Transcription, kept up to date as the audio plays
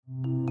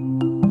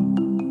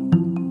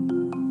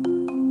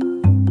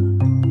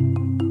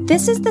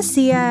This is the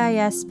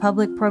CIIS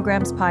Public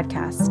Programs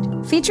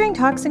Podcast, featuring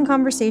talks and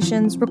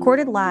conversations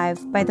recorded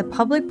live by the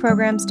Public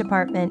Programs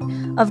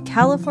Department of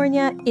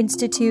California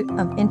Institute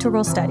of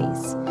Integral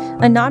Studies,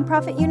 a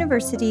nonprofit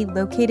university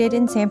located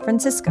in San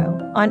Francisco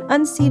on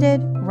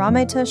unceded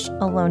Ramaytush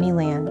Ohlone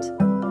land.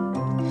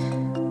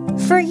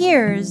 For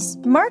years,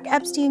 Mark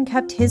Epstein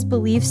kept his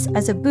beliefs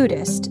as a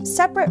Buddhist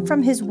separate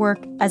from his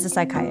work as a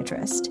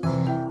psychiatrist.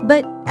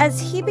 But as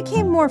he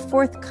became more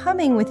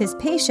forthcoming with his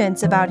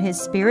patients about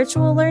his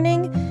spiritual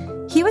learning,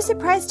 he was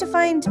surprised to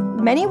find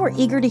many were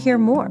eager to hear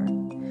more.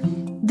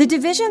 The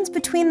divisions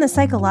between the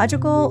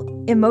psychological,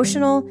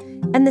 emotional,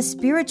 and the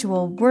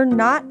spiritual were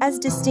not as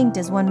distinct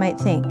as one might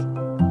think.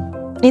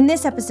 In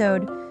this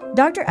episode,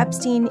 Dr.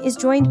 Epstein is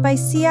joined by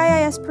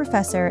CIIS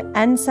professor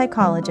and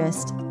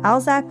psychologist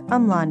Alzak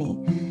Amlani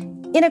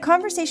in a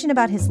conversation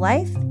about his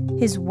life,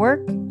 his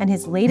work, and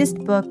his latest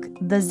book,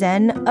 The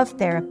Zen of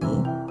Therapy.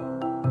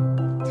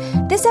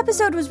 This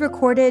episode was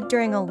recorded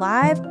during a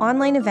live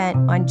online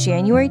event on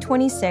January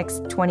 26,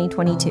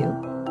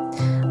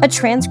 2022. A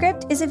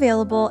transcript is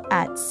available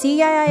at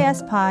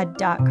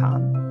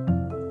ciispod.com.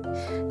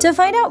 To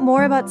find out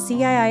more about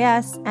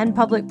CIIS and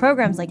public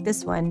programs like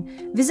this one,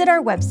 visit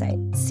our website,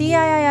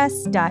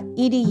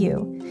 ciis.edu,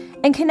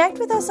 and connect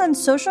with us on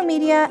social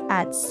media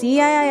at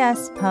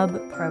CIIS Pub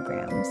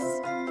Programs.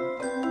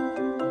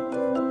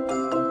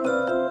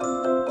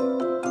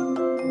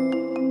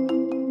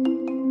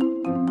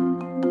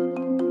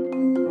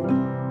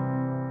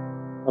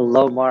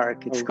 Hello,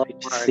 Mark. It's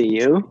great to see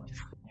you.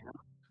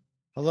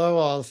 Hello,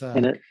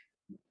 Alza.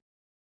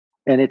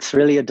 And it's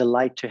really a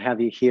delight to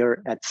have you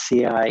here at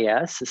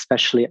CIIS,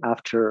 especially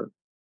after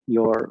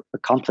your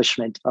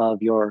accomplishment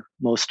of your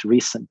most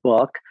recent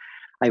book.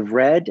 I've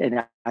read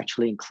and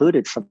actually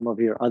included some of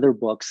your other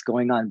books,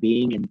 Going on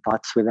Being and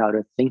Thoughts Without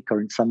a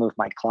Thinker, in some of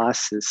my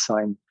classes. So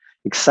I'm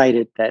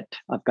excited that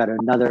I've got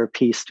another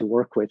piece to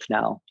work with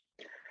now.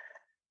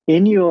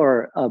 In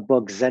your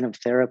book, Zen of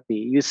Therapy,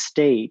 you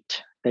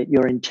state that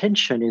your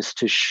intention is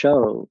to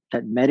show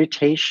that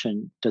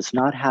meditation does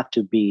not have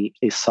to be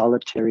a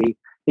solitary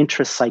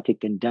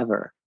intrapsychic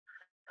endeavor.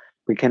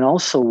 We can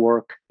also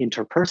work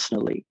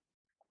interpersonally,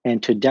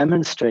 and to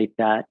demonstrate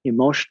that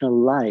emotional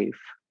life,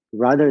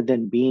 rather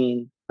than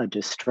being a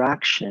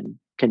distraction,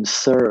 can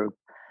serve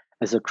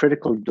as a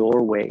critical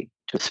doorway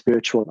to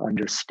spiritual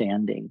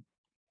understanding.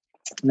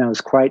 And I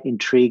was quite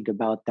intrigued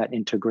about that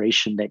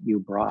integration that you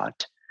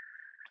brought.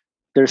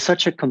 There's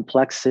such a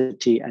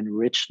complexity and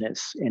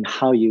richness in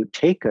how you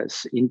take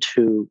us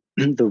into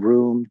the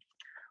room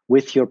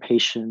with your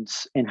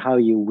patients and how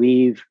you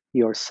weave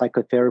your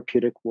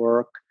psychotherapeutic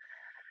work,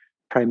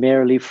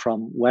 primarily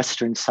from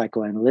Western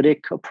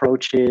psychoanalytic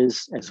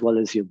approaches, as well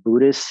as your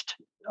Buddhist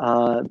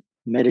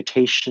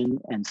meditation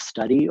and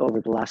study over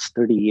the last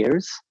 30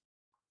 years.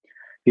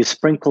 You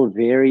sprinkle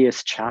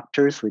various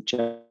chapters with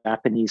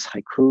Japanese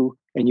haiku,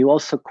 and you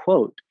also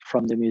quote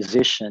from the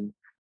musician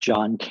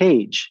John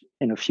Cage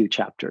in a few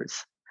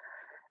chapters.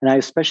 And I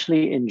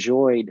especially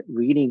enjoyed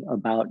reading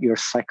about your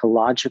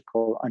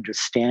psychological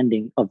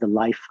understanding of the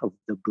life of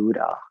the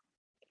Buddha.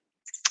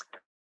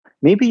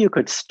 Maybe you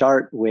could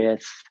start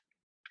with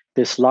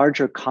this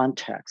larger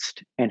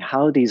context and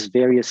how these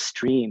various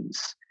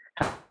streams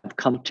have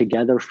come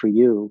together for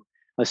you,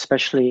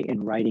 especially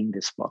in writing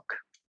this book.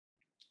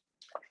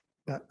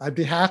 I'd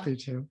be happy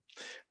to.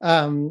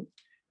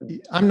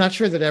 I'm not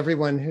sure that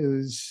everyone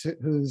who's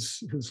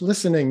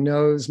listening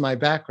knows my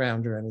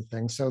background or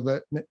anything, so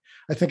that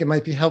I think it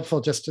might be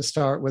helpful just to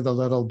start with a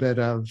little bit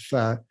of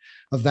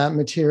that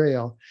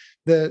material.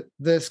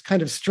 This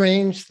kind of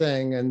strange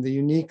thing and the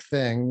unique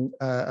thing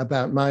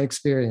about my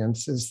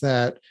experience is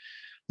that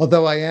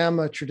although I am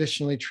a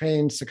traditionally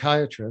trained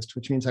psychiatrist,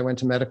 which means I went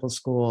to medical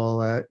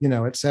school,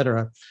 et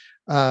cetera,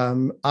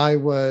 I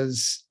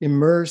was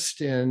immersed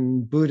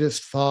in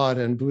Buddhist thought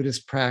and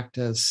Buddhist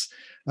practice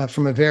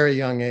from a very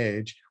young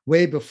age,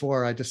 way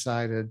before I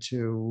decided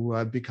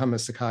to become a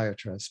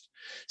psychiatrist.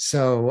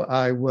 So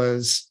I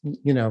was,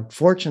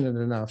 fortunate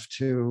enough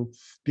to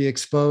be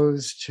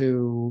exposed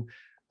to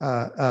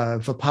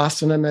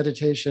Vipassana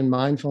meditation,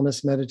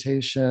 mindfulness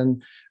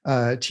meditation,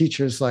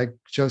 teachers like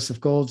Joseph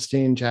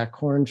Goldstein, Jack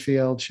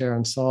Kornfield,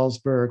 Sharon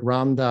Salzberg,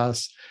 Ram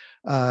Dass,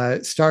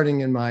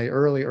 starting in my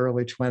early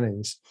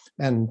 20s,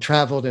 and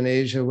traveled in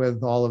Asia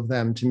with all of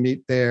them to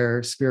meet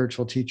their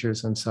spiritual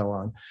teachers and so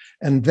on.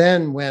 And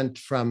then went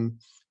from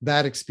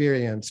that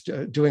experience,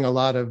 doing a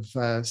lot of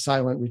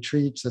silent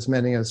retreats, as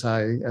many as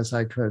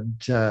I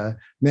could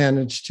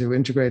manage to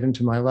integrate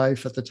into my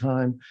life at the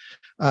time.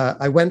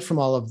 I went from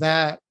all of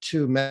that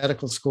to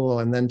medical school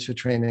and then to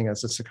training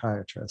as a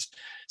psychiatrist.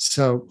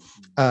 So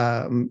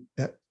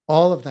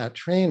all of that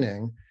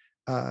training,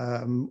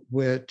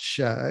 which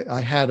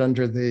I had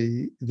under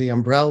the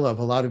umbrella of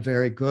a lot of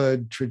very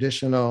good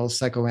traditional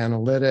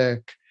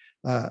psychoanalytic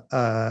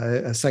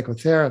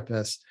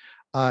psychotherapists,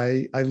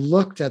 I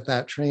looked at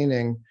that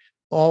training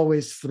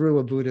always through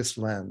a Buddhist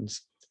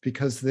lens,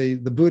 because the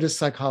Buddhist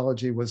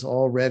psychology was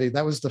already,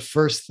 that was the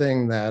first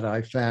thing that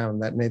I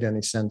found that made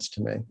any sense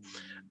to me.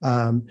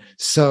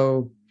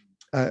 So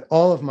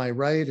all of my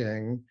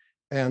writing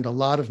and a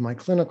lot of my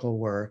clinical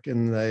work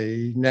in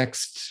the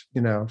next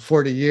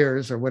 40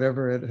 years or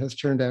whatever it has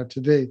turned out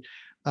to be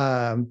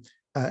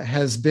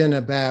has been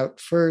about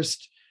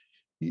first,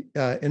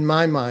 in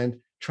my mind,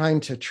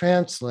 trying to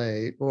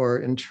translate or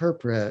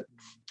interpret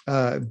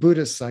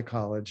Buddhist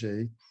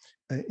psychology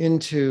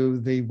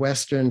into the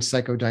Western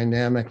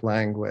psychodynamic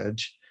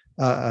language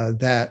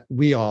that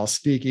we all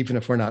speak, even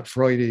if we're not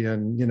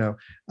Freudian.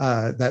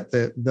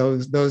 That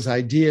those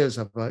ideas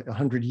of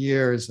 100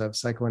 years of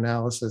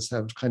psychoanalysis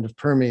have kind of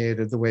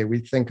permeated the way we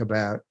think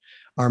about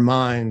our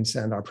minds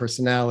and our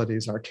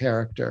personalities, our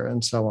character,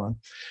 and so on.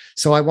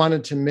 So I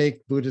wanted to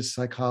make Buddhist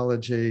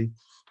psychology,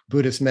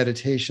 Buddhist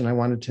meditation, I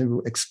wanted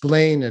to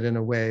explain it in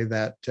a way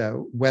that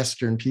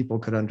Western people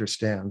could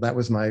understand. That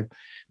was my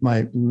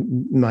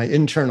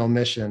internal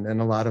mission in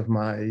a lot of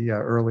my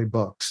early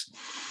books.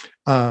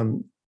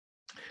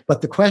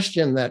 But the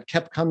question that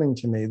kept coming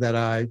to me that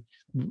I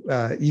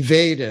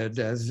evaded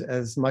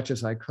as much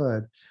as I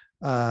could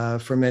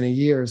for many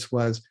years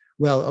was,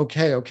 well,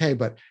 okay,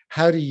 but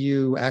how do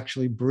you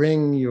actually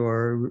bring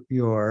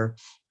your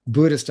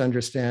Buddhist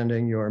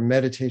understanding, your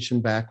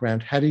meditation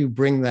background, how do you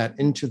bring that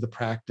into the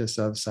practice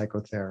of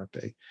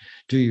psychotherapy?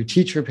 Do you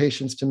teach your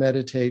patients to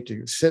meditate? Do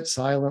you sit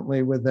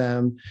silently with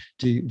them?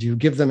 Do you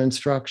give them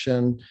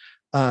instruction?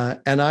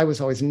 And I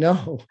was always,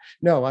 no,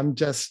 I'm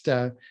just,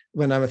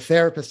 when I'm a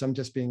therapist, I'm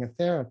just being a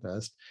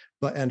therapist.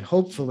 And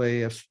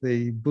hopefully if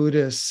the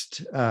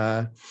Buddhist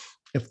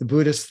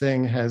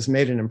thing has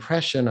made an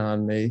impression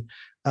on me,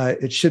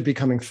 it should be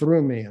coming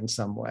through me in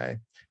some way.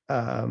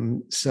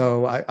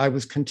 So I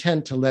was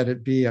content to let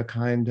it be a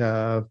kind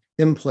of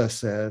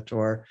implicit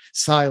or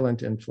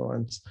silent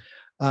influence.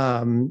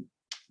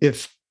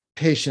 If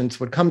patients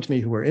would come to me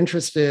who were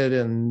interested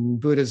in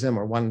Buddhism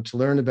or wanted to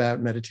learn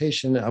about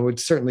meditation, I would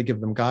certainly give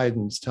them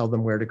guidance, tell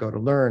them where to go to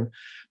learn.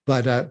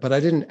 But I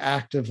didn't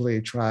actively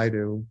try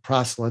to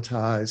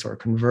proselytize or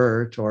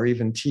convert or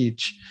even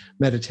teach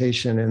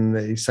meditation in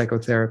the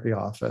psychotherapy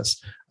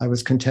office. I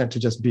was content to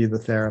just be the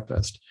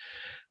therapist.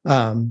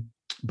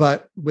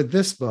 But with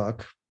this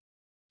book,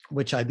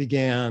 which I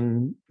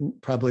began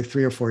probably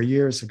 3 or 4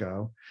 years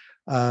ago,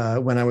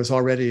 when I was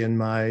already in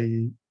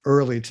my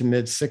early to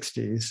mid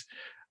 60s,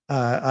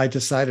 I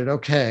decided,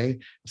 okay,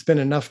 it's been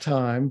enough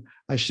time.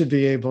 I should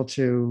be able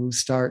to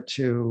start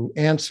to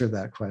answer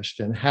that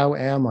question. How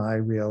am I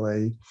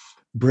really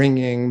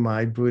bringing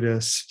my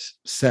Buddhist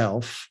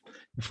self,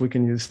 if we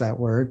can use that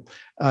word,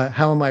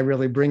 how am I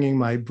really bringing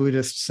my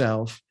Buddhist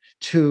self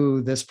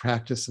to this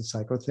practice of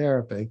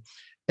psychotherapy?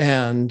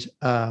 And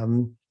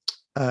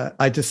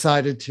I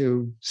decided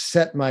to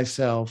set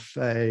myself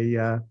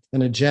an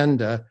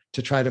agenda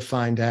to try to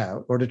find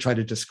out, or to try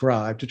to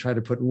describe, to try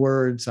to put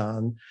words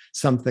on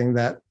something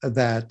that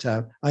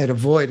I had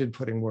avoided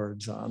putting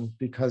words on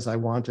because I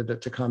wanted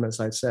it to come, as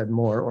I said,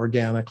 more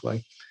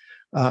organically.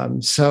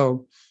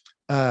 So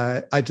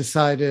I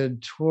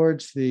decided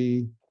towards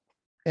the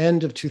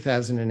end of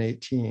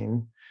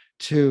 2018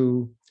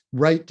 to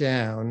write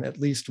down at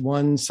least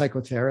one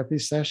psychotherapy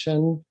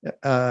session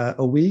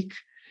a week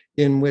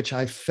in which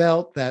I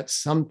felt that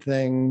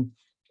something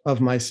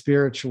of my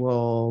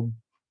spiritual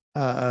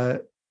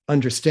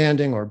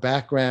understanding or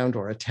background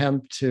or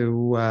attempt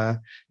to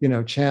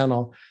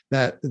channel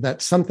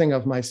that something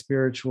of my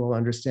spiritual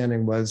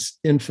understanding was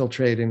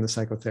infiltrating the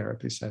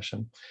psychotherapy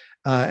session.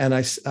 And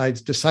I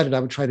decided I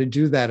would try to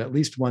do that at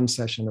least one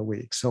session a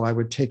week. So I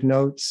would take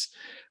notes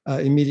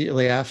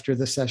immediately after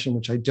the session,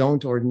 which I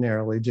don't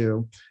ordinarily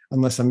do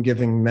unless I'm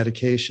giving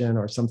medication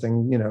or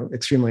something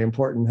extremely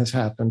important has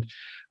happened.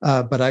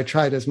 But I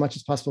tried as much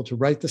as possible to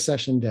write the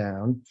session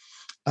down.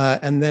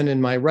 And then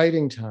in my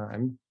writing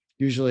time,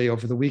 usually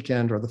over the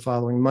weekend or the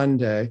following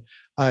Monday,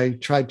 I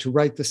tried to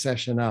write the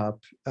session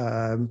up,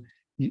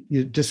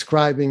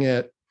 describing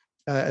it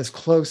as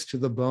close to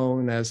the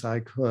bone as I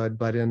could,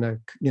 but in a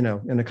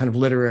kind of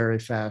literary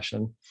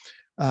fashion.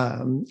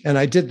 And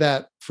I did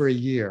that for a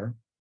year,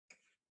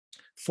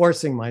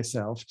 forcing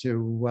myself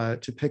to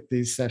pick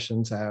these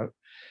sessions out,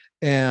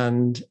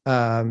 and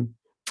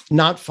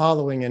not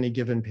following any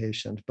given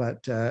patient,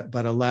 but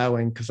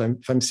allowing, because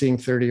if I'm seeing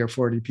 30 or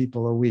 40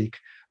 people a week,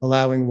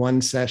 allowing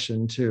one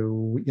session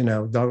to,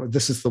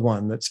 this is the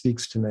one that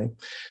speaks to me.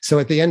 So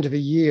at the end of a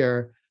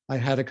year, I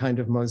had a kind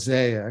of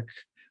mosaic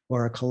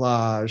or a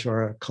collage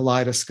or a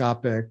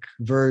kaleidoscopic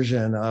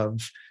version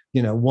of,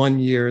 1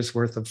 year's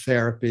worth of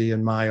therapy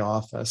in my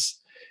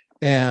office.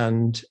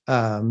 And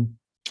then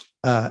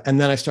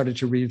I started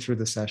to read through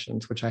the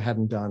sessions, which I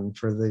hadn't done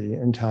for the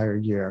entire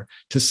year,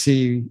 to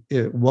see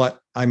what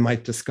I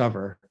might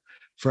discover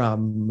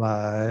from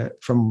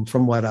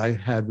what I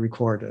had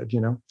recorded,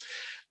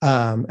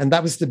 and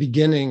that was the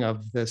beginning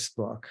of this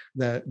book.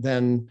 That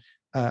then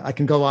I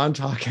can go on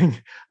talking.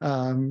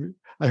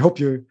 I hope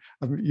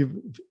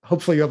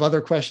hopefully you have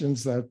other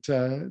questions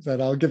that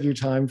I'll give you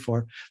time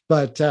for.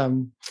 But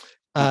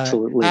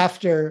absolutely.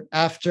 after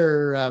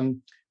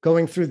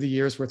going through the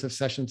year's worth of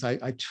sessions,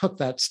 I took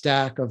that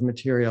stack of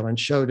material and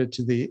showed it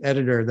to the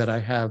editor that I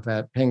have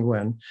at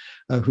Penguin,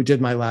 who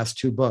did my last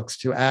 2 books,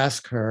 to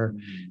ask her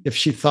if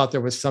she thought there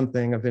was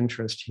something of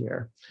interest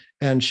here.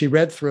 And she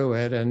read through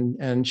it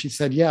and she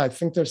said, yeah, I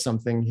think there's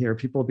something here.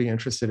 People will be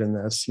interested in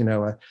this,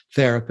 a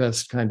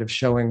therapist kind of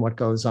showing what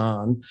goes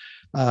on,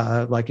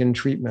 like in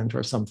treatment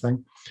or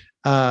something.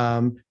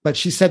 But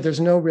she said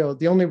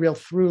the only real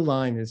through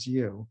line is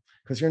you,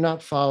 because you're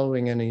not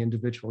following any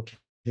individual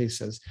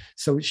cases.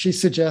 So she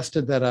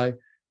suggested that I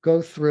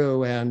go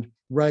through and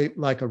write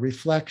like a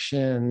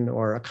reflection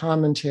or a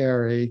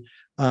commentary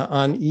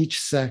on each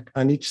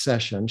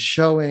session,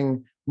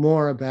 showing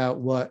more about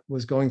what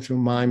was going through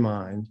my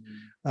mind,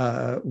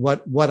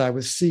 what I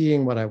was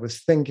seeing, what I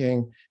was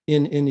thinking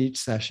in each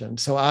session.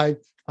 So I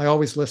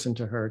always listen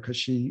to her because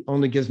she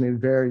only gives me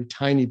very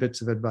tiny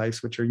bits of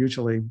advice, which are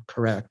usually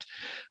correct.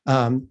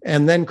 And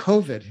then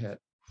COVID hit.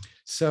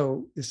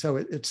 So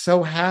it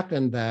so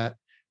happened that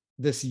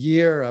this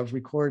year of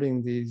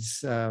recording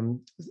these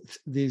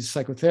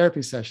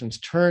psychotherapy sessions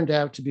turned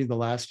out to be the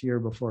last year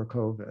before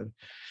COVID.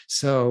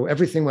 So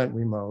everything went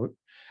remote.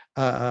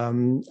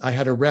 I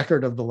had a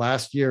record of the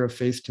last year of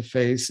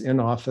face-to-face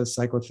in-office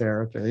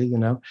psychotherapy,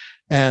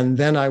 and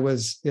then I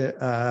was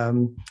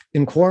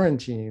in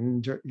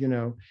quarantine,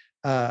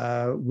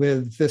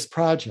 with this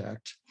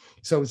project.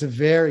 So it was a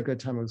very good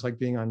time. It was like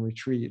being on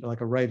retreat, like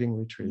a writing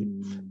retreat.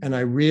 And I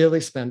really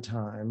spent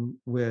time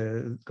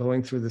with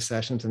going through the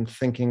sessions and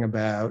thinking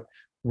about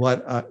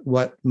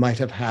what might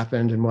have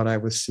happened and what I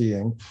was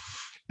seeing.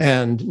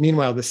 And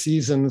meanwhile, the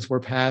seasons were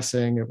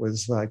passing. It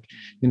was like,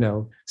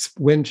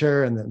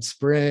 winter and then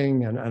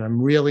spring. And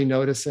I'm really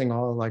noticing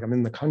I'm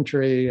in the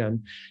country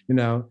and,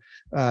 the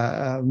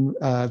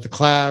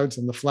clouds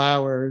and the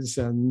flowers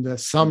and the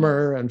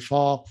summer and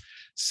fall.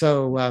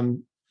 So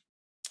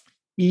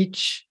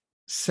each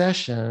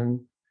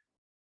session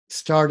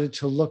started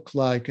to look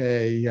like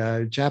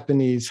a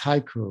Japanese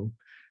haiku,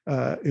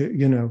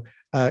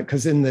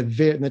 because in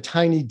the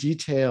tiny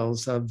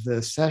details of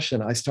the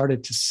session, I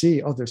started to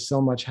see, there's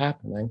so much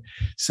happening.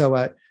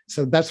 So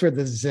that's where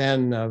the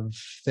Zen of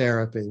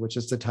therapy, which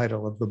is the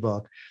title of the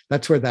book,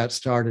 that's where that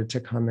started to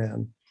come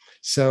in.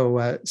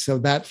 So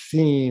that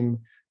theme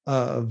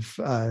of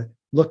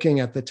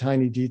looking at the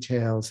tiny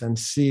details and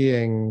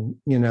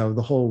seeing,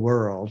 the whole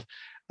world,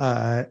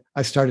 I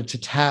started to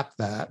tap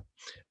that,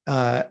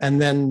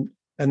 and then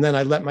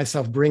I let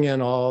myself bring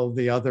in all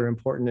the other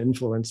important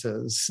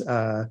influences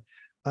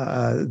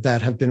that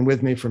have been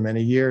with me for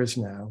many years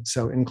now.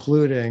 So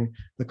including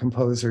the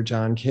composer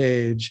John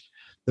Cage,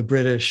 the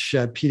British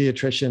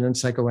pediatrician and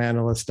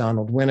psychoanalyst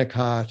Donald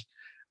Winnicott,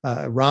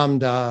 Ram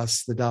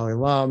Dass, the Dalai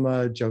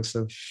Lama,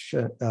 Joseph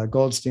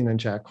Goldstein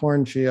and Jack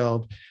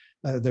Kornfield.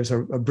 There's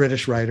a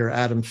British writer,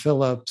 Adam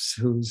Phillips,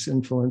 who's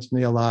influenced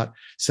me a lot.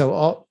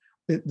 So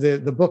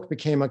the book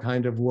became a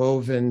kind of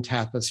woven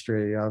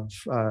tapestry of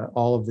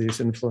all of these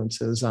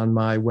influences on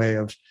my way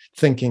of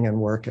thinking and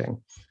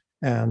working.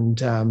 And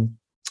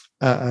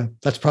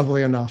that's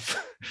probably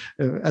enough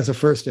as a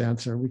first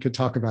answer. We could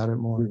talk about it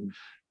more.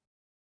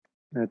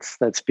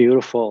 That's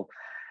beautiful.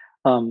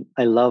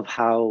 I love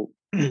how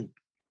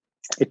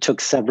it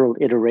took several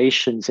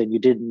iterations and you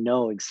didn't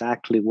know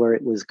exactly where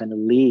it was going to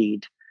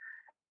lead,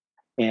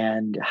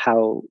 and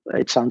how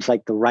it sounds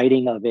like the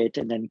writing of it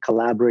and then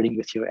collaborating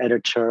with your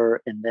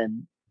editor and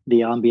then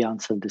the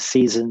ambiance of the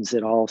seasons,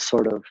 it all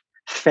sort of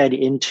fed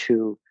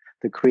into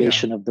the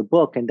creation of the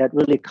book. And that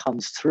really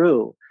comes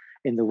through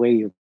in the way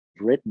you've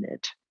written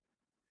it.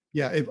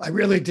 Yeah, I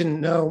really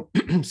didn't know,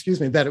 excuse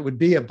me, that it would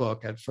be a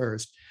book at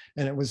first.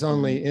 And it was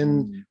only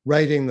in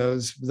writing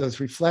those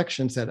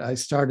reflections that I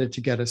started to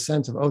get a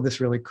sense of,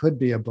 this really could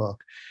be a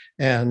book.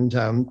 And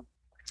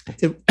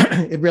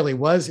it really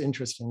was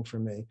interesting for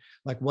me.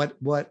 Like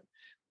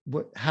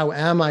how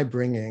am I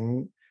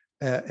bringing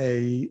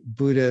a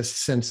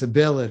Buddhist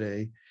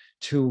sensibility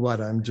to what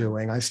I'm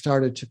doing? I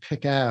started to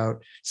pick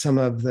out some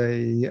of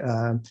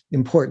the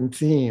important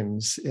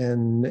themes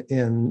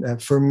in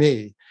for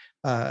me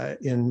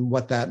in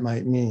what that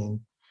might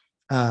mean.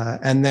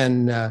 And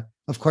then,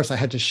 of course, I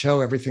had to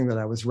show everything that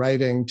I was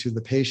writing to the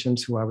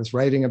patients who I was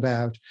writing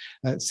about.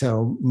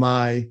 So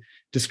my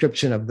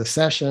description of the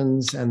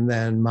sessions and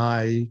then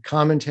my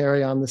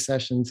commentary on the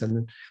sessions.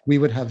 And we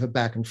would have a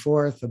back and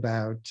forth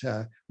about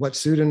what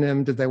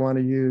pseudonym did they want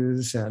to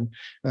use, and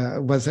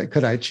how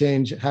could I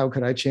change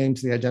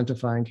the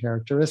identifying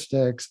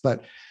characteristics?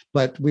 But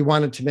we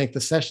wanted to make the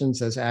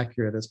sessions as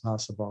accurate as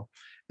possible.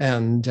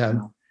 And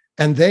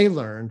they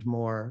learned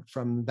more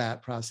from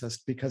that process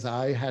because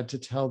I had to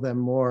tell them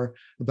more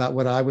about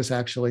what I was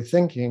actually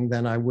thinking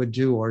than I would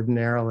do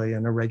ordinarily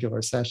in a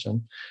regular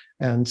session.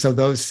 And so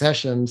those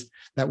sessions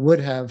that would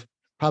have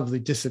probably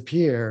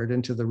disappeared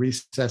into the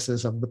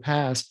recesses of the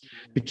past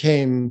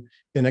became,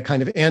 in a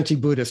kind of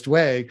anti-Buddhist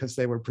way, because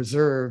they were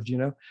preserved,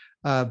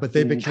 but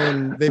they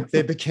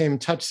became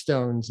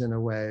touchstones in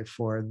a way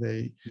for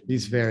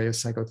these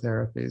various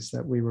psychotherapies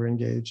that we were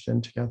engaged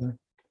in together.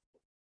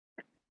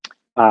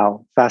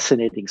 Wow,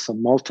 fascinating. So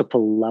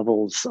multiple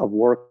levels of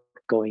work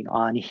going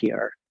on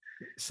here.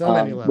 So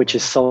many which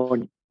is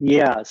levels.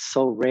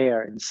 so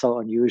rare and so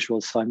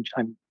unusual. So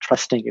I'm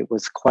trusting it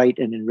was quite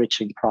an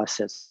enriching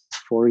process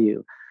for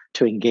you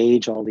to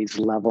engage all these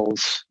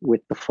levels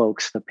with the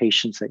folks, the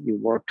patients that you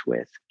worked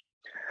with.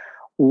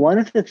 One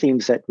of the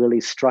themes that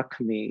really struck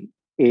me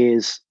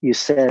is you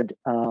said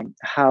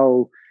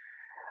how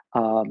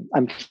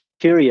I'm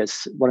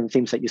curious. One of the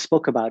themes that you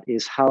spoke about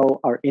is how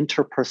are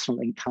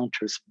interpersonal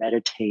encounters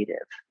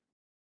meditative,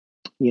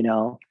 you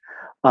know?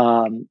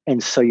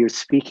 And so you're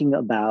speaking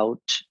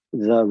about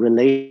the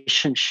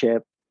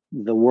relationship,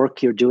 the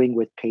work you're doing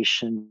with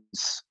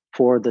patients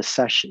for the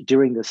session,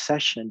 during the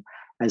session,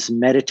 as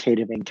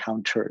meditative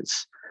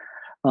encounters.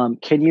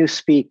 Can you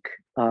speak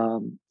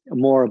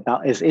more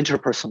about as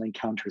interpersonal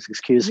encounters?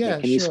 Excuse me. Yeah,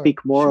 Can you speak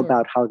sure, more sure.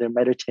 about how they're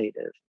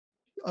meditative?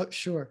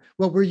 Sure.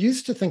 Well, we're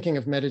used to thinking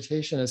of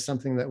meditation as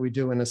something that we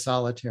do in a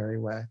solitary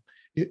way.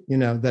 You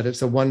know, that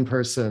it's a one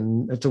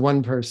person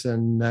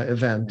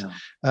event,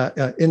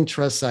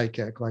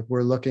 intrapsychic, like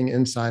we're looking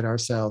inside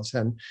ourselves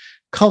and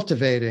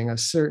cultivating a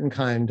certain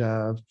kind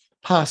of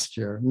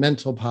posture,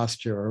 mental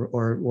posture,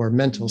 or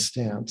mental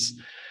stance.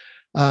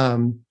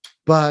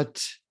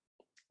 But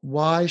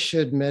why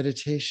should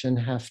meditation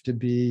have to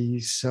be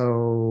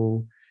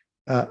so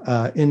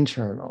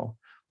internal?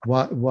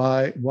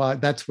 Why?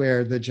 That's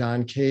where the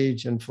John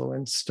Cage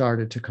influence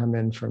started to come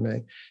in for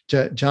me.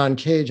 John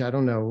Cage, I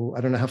don't know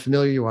how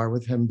familiar you are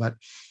with him, but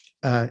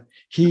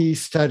he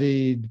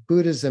studied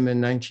Buddhism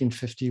in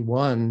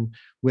 1951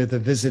 with a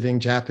visiting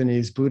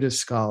Japanese Buddhist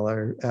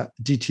scholar,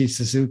 D.T.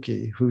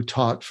 Suzuki, who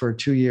taught for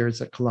 2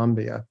 years at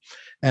Columbia.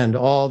 And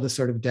all the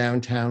sort of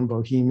downtown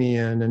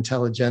bohemian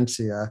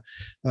intelligentsia,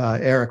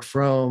 Eric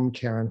Fromm,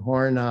 Karen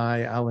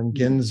Horney, Allen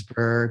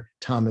Ginsberg,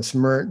 Thomas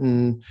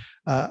Merton,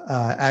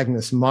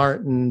 Agnes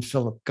Martin,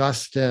 Philip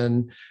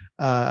Guston,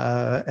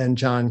 and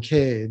John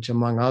Cage,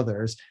 among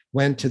others,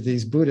 went to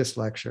these Buddhist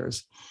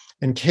lectures.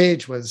 And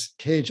Cage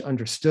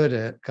understood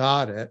it,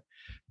 got it,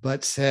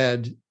 but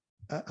said,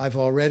 I've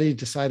already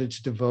decided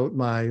to devote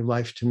my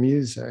life to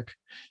music.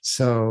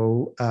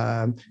 So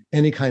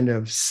any kind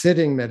of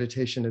sitting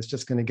meditation is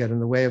just going to get in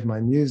the way of my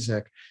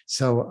music.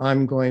 So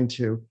I'm going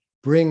to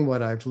bring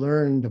what I've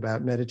learned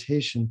about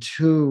meditation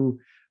to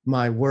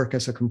my work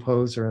as a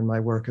composer and my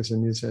work as a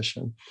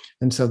musician.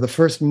 And so the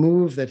first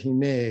move that he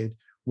made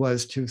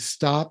was to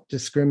stop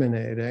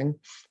discriminating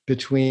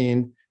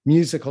between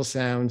musical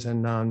sounds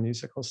and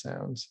non-musical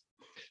sounds.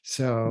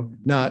 So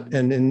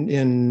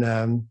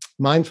in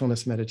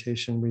mindfulness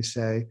meditation, we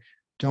say,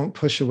 don't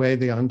push away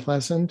the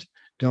unpleasant,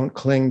 don't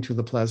cling to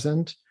the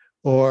pleasant,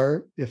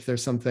 or if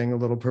there's something a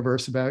little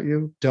perverse about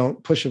you,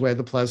 don't push away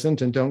the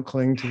pleasant and don't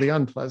cling to the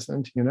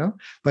unpleasant,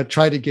 but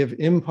try to give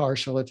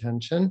impartial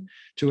attention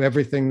to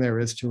everything there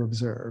is to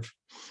observe.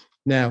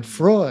 Now,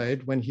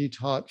 Freud, when he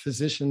taught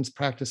physicians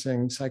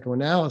practicing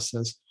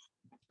psychoanalysis,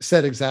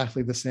 said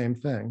exactly the same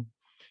thing.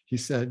 He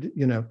said,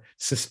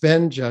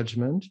 suspend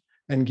judgment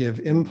and give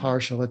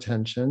impartial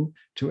attention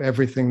to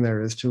everything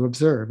there is to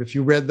observe. If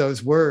you read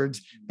those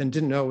words and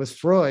didn't know it was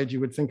Freud, you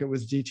would think it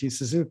was D.T.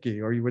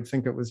 Suzuki, or you would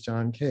think it was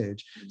John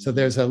Cage. So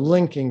there's a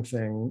linking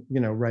thing,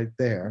 right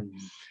there.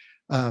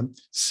 And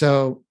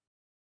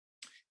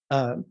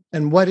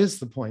what is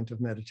the point of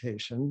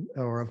meditation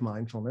or of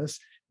mindfulness?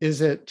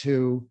 Is it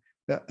to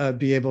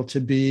be able to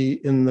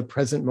be in the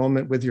present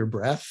moment with your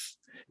breath?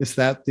 Is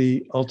that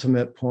the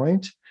ultimate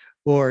point?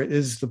 Or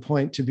is the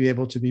point to be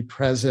able to be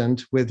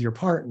present with your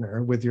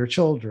partner, with your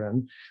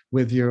children,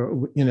 with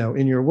your,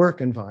 in your work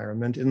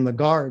environment, in the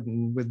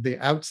garden, with the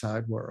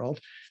outside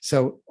world?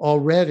 So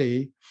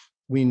already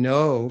we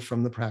know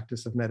from the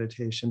practice of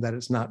meditation that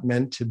it's not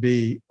meant to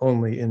be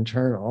only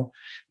internal.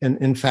 And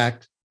in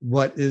fact,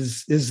 what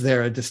is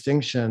there a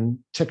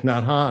distinction? Thich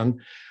Nhat Hanh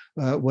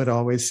would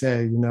always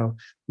say,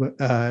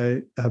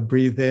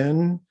 breathe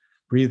in,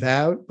 breathe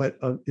out, but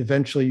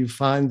eventually you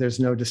find there's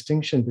no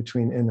distinction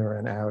between inner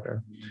and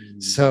outer.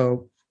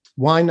 So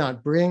why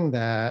not bring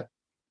that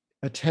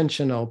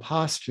attentional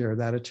posture,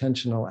 that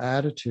attentional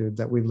attitude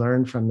that we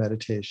learn from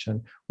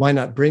meditation? Why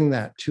not bring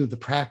that to the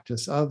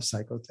practice of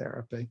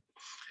psychotherapy?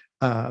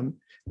 And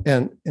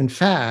in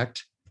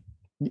fact,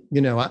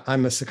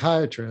 I'm a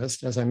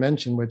psychiatrist, as I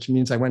mentioned, which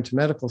means I went to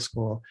medical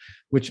school,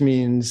 which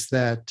means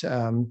that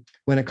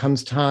when it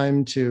comes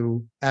time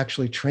to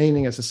actually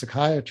training as a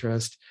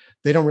psychiatrist,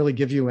 they don't really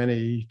give you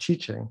any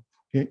teaching.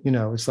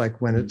 It's like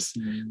when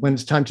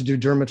it's time to do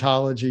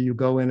dermatology, you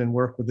go in and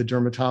work with the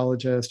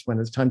dermatologist.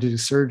 When it's time to do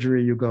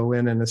surgery, you go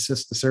in and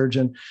assist the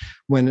surgeon.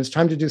 When it's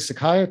time to do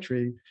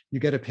psychiatry, you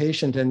get a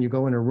patient and you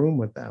go in a room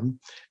with them.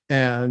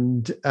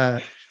 And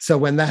so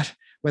when that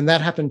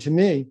happened to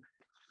me,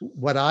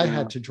 what I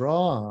had to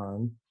draw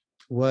on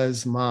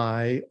was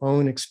my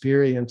own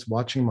experience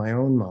watching my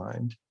own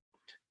mind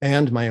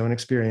and my own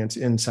experience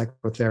in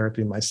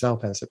psychotherapy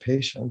myself as a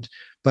patient.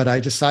 But I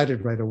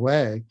decided right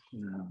away,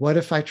 what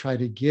if I try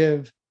to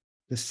give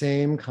the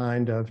same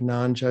kind of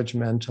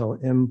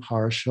non-judgmental,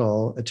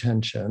 impartial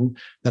attention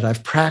that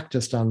I've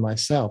practiced on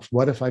myself?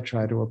 What if I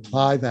try to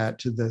apply that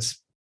to this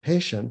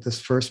patient,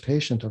 this first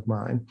patient of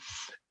mine?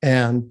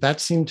 And that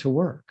seemed to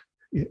work.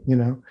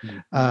 So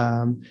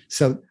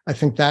I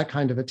think that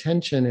kind of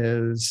attention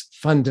is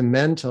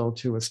fundamental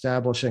to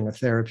establishing a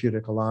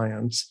therapeutic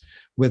alliance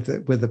with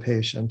the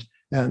patient.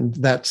 And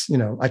that's,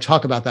 I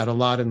talk about that a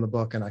lot in the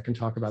book, and I can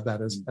talk about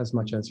that as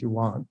much as you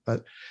want.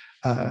 But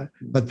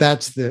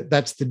that's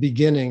the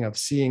beginning of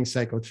seeing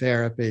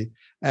psychotherapy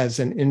as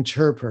an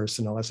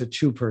interpersonal, as a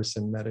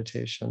two-person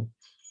meditation.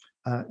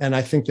 And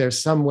I think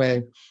there's some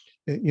way,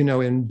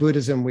 in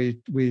Buddhism,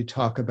 we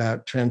talk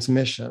about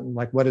transmission,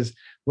 like what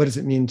does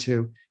it mean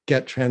to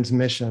get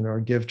transmission or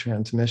give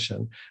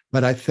transmission?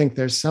 But I think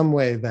there's some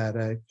way that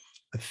a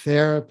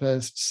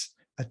therapist's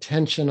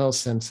attentional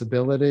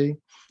sensibility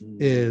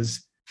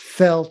is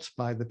felt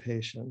by the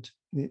patient,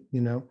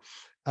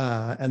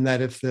 and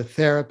that if the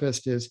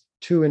therapist is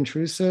too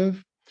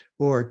intrusive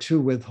or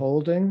too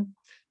withholding,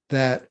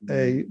 that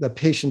the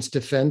patient's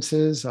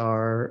defenses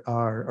are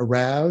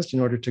aroused in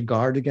order to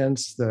guard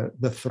against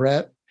the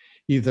threat,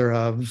 either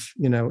of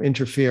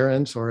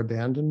interference or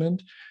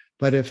abandonment.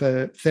 But if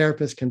a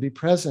therapist can be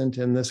present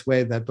in this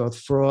way that both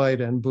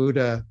Freud and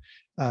Buddha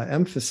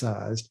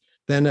emphasized,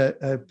 then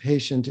a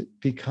patient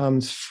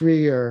becomes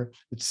freer,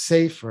 it's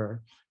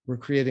safer. We're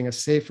creating a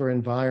safer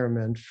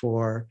environment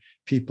for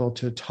people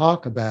to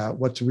talk about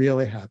what's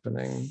really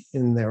happening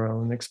in their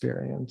own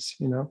experience,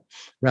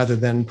 rather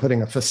than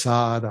putting a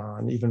facade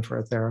on, even for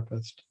a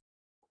therapist.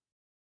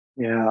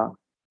 Yeah.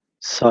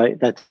 So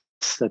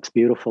that's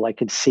beautiful. I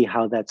can see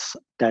how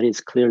that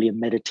is clearly a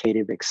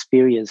meditative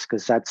experience,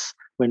 because that's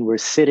when we're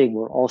sitting,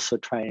 we're also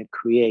trying to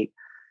create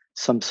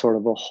some sort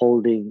of a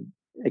holding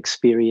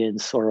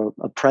experience or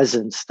a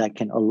presence that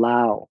can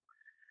allow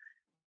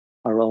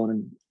our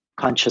own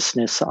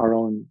consciousness, our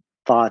own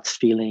thoughts,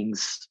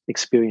 feelings,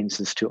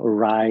 experiences to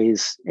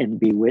arise and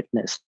be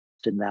witnessed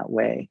in that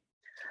way.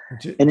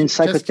 And in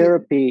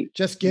psychotherapy,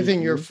 just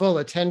giving your full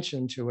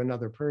attention to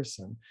another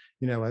person,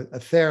 a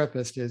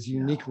therapist is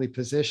uniquely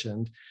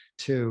positioned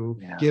to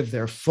give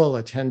their full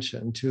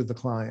attention to the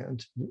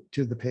client,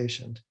 to the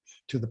patient,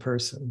 to the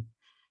person.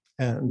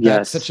 And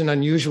that's such an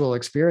unusual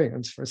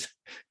experience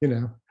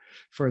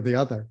for the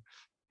other.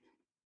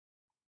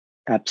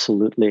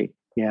 Absolutely.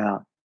 Yeah.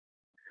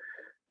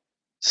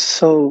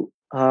 So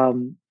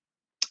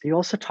you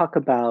also talk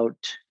about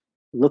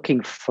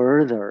looking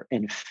further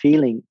and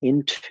feeling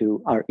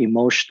into our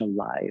emotional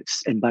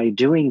lives. And by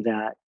doing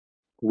that,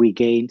 we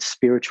gain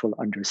spiritual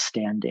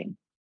understanding.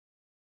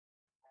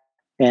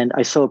 And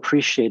I so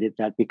appreciated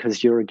that,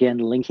 because you're again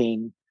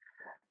linking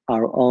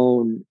our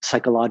own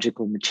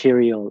psychological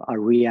material, our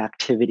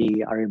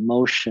reactivity, our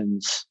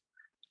emotions,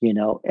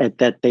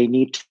 that they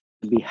need to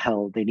be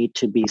held, they need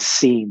to be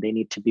seen, they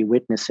need to be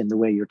witnessed in the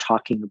way you're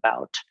talking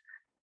about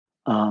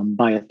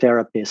by a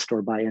therapist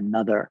or by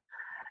another.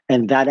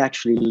 And that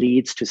actually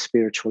leads to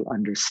spiritual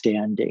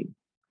understanding.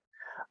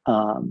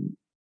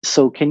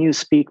 So can you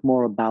speak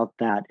more about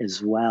that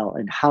as well?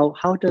 And how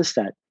does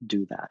that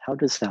do that? How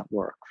does that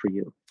work for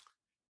you?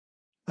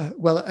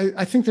 Well,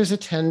 I think there's a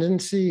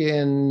tendency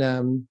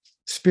in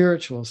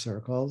spiritual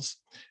circles,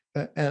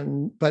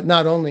 but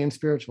not only in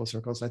spiritual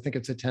circles. I think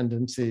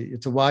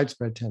it's a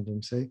widespread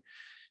tendency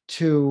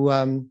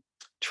to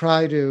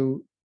try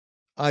to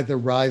either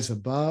rise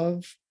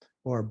above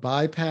or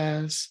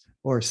bypass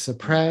or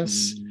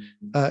suppress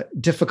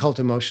difficult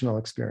emotional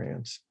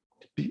experience.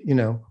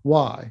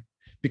 Why?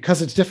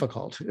 Because it's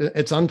difficult.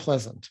 It's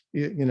unpleasant.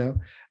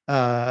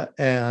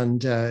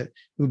 And it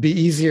would be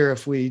easier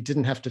if we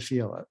didn't have to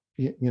feel it.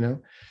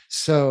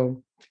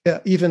 So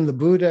even the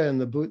Buddha in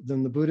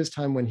the Buddha's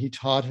time, when he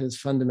taught his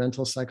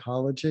fundamental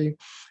psychology,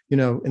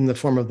 in the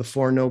form of the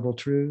Four Noble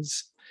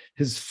Truths,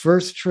 his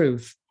first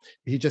truth,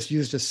 he just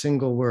used a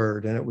single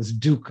word, and it was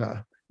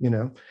dukkha.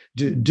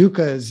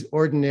 Dukkha is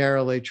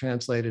ordinarily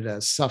translated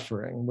as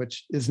suffering,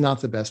 which is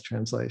not the best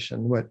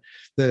translation. What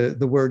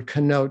the word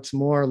connotes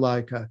more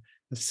like a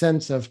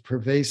sense of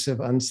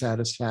pervasive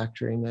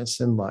unsatisfactoriness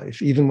in life,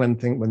 even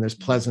when there's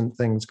pleasant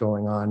things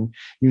going on,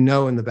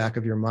 in the back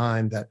of your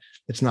mind that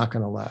it's not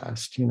going to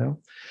last.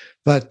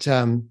 But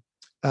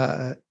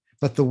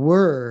the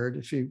word,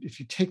 if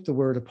you take the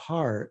word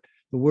apart,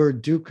 the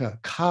word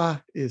dukkha,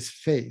 ka is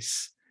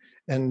face,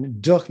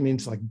 and duk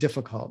means like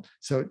difficult.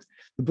 So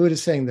the Buddha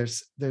is saying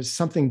there's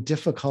something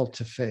difficult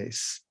to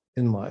face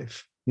in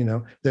life.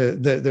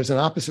 There's an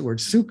opposite word,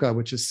 sukha,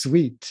 which is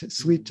sweet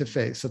to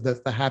face. So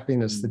that's the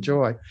happiness, the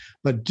joy.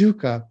 But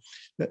dukkha,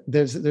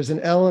 there's an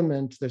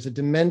element, there's a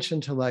dimension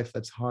to life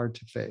that's hard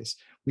to face.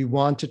 We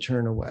want to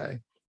turn away.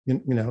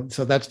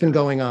 So that's been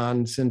going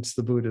on since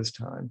the Buddha's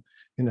time.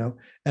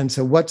 And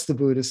so what's the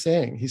Buddha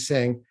saying? He's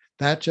saying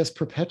that just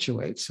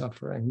perpetuates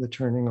suffering, the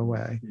turning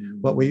away.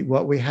 What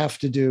we have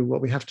to do, what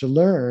we have to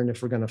learn,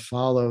 if we're going to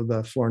follow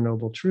the Four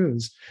Noble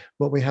Truths,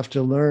 what we have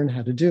to learn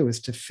how to do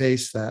is to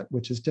face that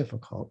which is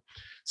difficult.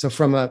 So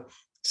from a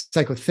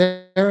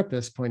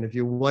psychotherapist point of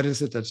view, what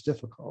is it that's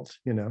difficult?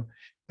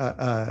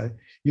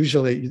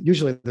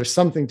 Usually there's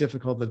something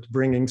difficult that's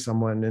bringing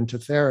someone into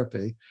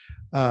therapy,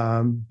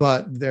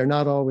 but they're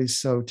not always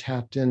so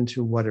tapped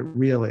into what it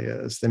really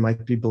is. They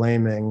might be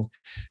blaming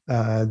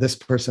this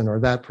person or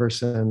that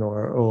person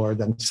or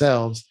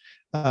themselves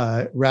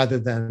rather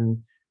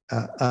than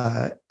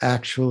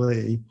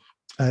actually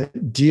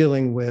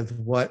dealing with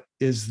what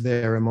is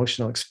their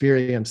emotional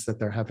experience that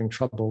they're having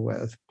trouble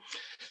with.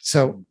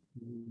 So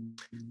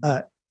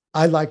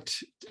I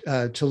liked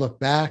to look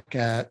back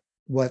at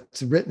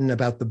what's written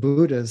about the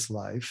Buddha's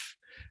life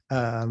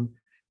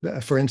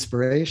for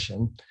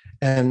inspiration.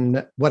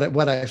 And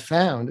what I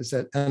found is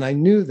that, and I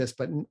knew this,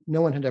 but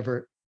no one had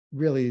ever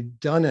really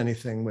done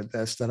anything with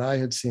this that I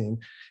had seen.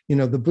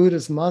 The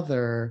Buddha's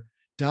mother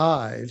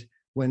died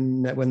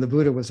when the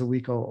Buddha was a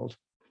week old.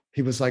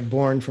 He was like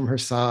born from her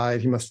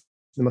side. There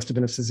must have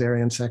been a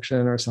cesarean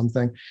section or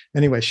something.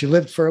 Anyway, she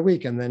lived for a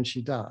week and then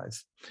she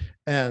dies.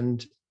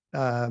 And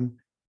the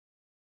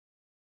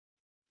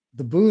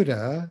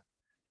Buddha,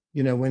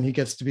 when he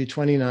gets to be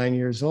 29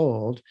 years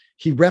old,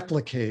 he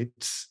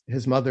replicates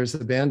his mother's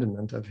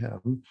abandonment of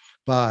him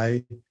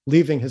by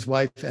leaving his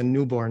wife and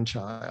newborn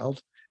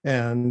child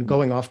and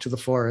going off to the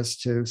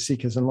forest to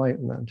seek his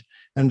enlightenment.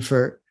 And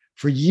for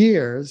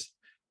years,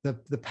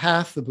 the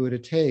path the Buddha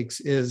takes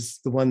is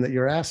the one that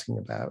you're asking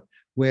about,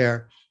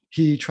 where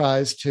he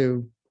tries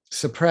to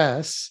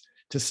suppress,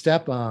 to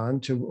step on,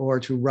 or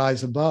to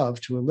rise above,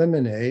 to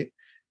eliminate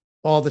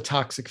all the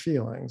toxic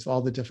feelings,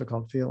 all the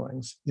difficult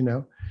feelings,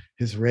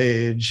 his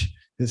rage,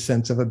 his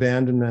sense of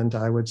abandonment,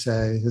 I would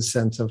say, his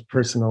sense of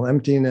personal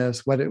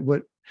emptiness,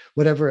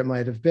 whatever it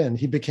might have been.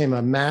 He became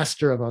a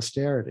master of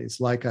austerities,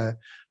 like a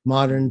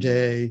modern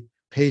day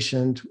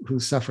patient who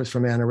suffers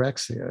from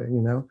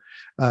anorexia,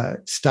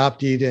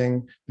 stopped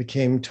eating,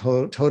 became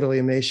totally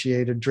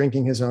emaciated,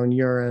 drinking his own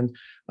urine,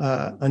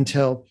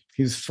 until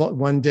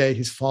one day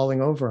he's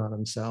falling over on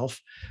himself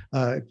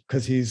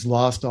because he's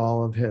lost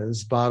all of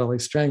his bodily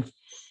strength.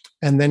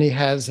 And then he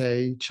has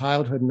a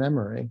childhood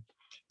memory,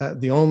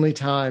 the only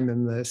time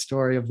in the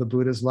story of the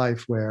Buddha's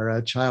life where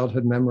a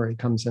childhood memory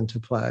comes into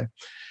play.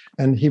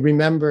 And he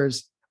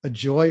remembers a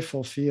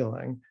joyful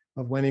feeling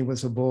of when he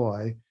was a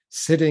boy,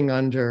 sitting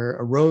under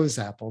a rose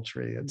apple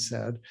tree, it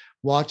said,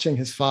 watching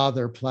his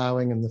father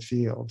plowing in the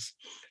fields.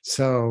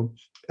 So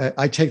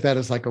I take that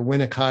as like a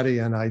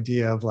Winnicottian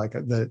idea of like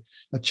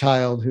a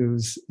child who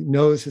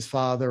knows his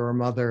father or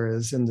mother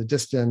is in the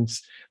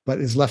distance, but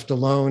is left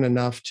alone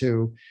enough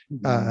to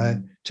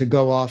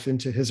go off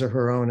into his or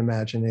her own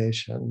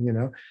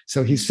imagination.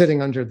 So he's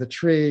sitting under the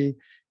tree.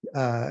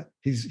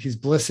 He's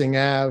blissing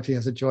out. He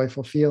has a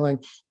joyful feeling,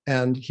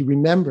 and he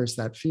remembers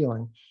that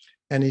feeling.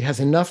 And he has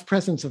enough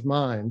presence of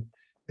mind.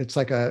 It's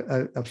like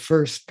a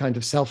first kind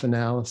of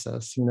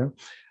self-analysis,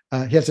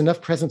 he has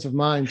enough presence of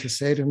mind to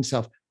say to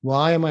himself,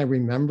 why am I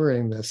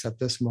remembering this at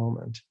this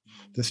moment,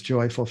 this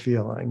joyful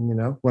feeling,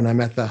 when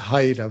I'm at the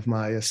height of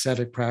my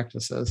ascetic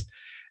practices?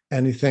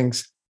 And he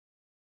thinks,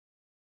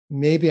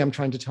 maybe I'm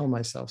trying to tell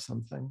myself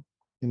something,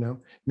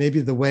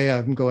 maybe the way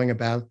I'm going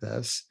about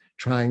this,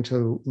 trying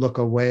to look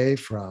away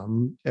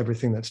from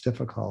everything that's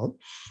difficult,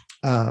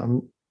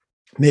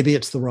 maybe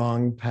it's the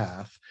wrong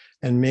path.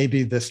 And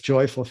maybe this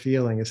joyful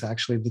feeling is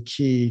actually the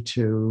key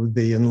to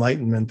the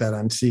enlightenment that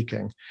I'm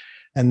seeking.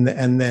 And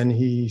then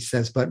he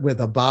says, but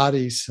with a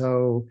body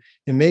so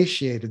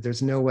emaciated,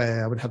 there's no way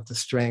I would have the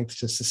strength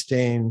to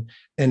sustain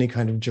any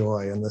kind of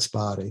joy in this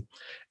body.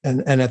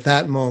 And at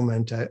that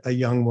moment, a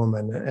young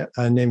woman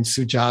named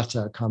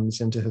Sujata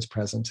comes into his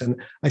presence.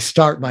 And I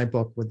start my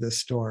book with this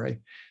story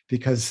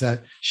because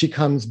she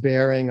comes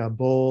bearing a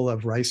bowl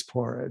of rice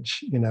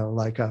porridge,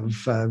 like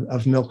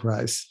of milk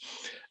rice.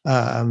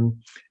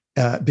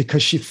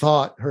 Because she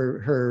thought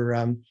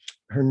her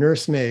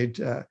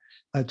nursemaid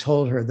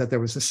told her that there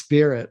was a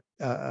spirit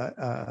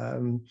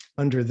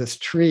under this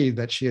tree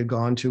that she had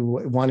gone to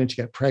wanting to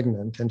get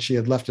pregnant, and she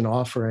had left an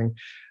offering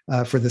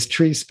for this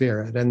tree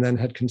spirit and then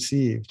had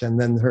conceived. And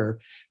then her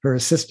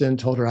assistant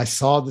told her, I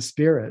saw the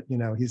spirit,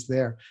 he's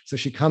there. So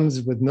she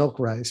comes with milk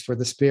rice for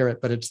the spirit,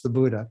 but it's the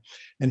Buddha.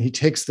 And he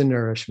takes the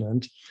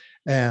nourishment,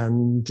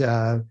 and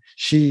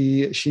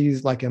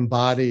she's like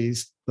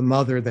embodies the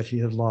mother that he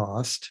had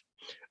lost,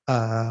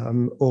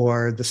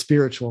 or the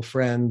spiritual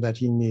friend that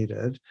he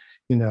needed,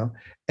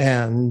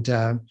 and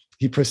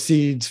he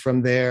proceeds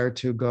from there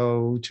to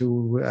go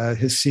to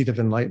his seat of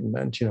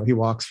enlightenment. He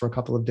walks for a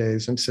couple of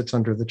days and sits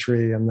under the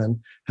tree and then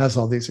has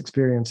all these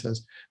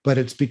experiences. But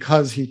it's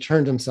because he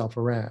turned himself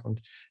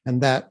around.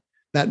 And that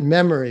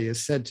memory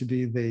is said to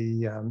be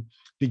the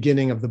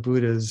beginning of the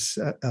Buddha's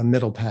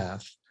middle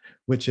path,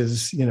 which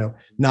is,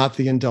 not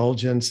the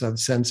indulgence of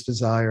sense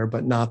desire,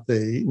 but not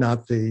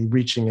the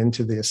reaching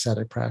into the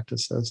ascetic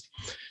practices.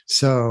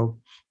 So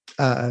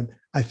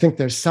I think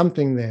there's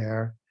something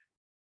there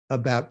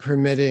about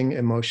permitting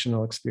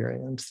emotional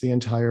experience, the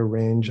entire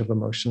range of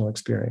emotional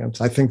experience.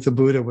 I think the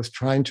Buddha was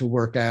trying to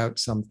work out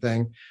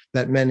something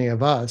that many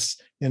of us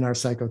in our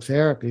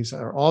psychotherapies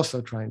are also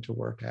trying to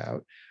work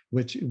out,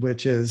 which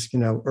is,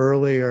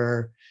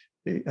 earlier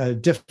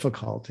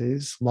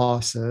difficulties,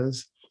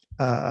 losses,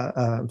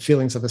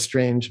 feelings of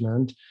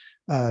estrangement,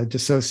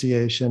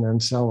 dissociation,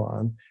 and so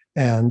on.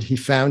 And he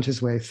found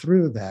his way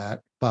through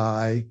that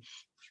by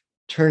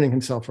turning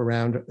himself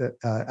around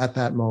at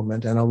that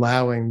moment and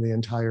allowing the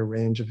entire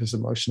range of his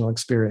emotional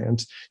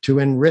experience to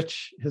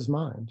enrich his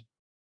mind.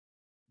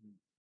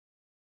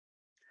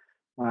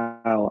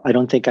 Wow, I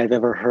don't think I've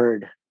ever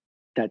heard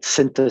that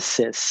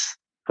synthesis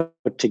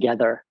put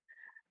together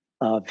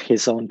of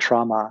his own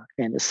trauma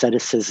and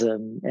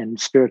asceticism and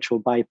spiritual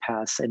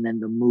bypass, and then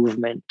the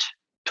movement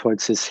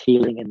towards his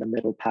healing in the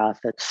middle path.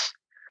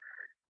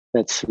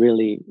 That's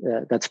really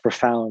that's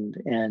profound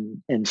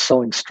and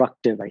so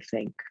instructive, I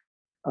think,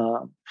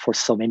 for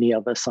so many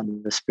of us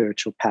on the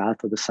spiritual path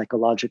or the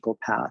psychological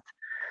path.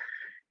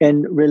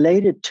 And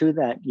related to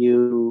that,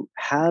 you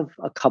have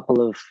a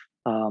couple of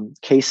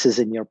cases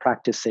in your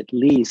practice, at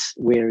least,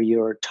 where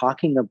you're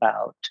talking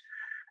about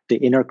the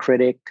inner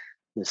critic,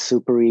 the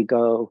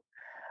superego,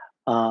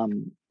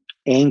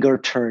 anger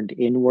turned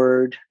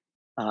inward,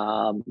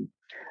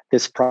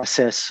 this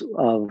process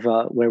of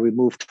where we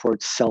move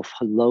towards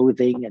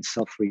self-loathing and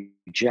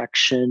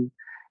self-rejection,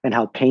 and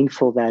how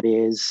painful that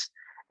is,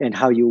 and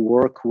how you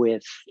work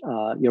with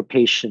your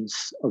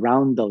patients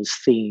around those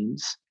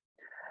themes.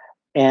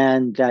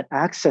 And that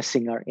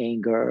accessing our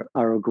anger,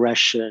 our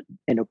aggression,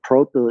 and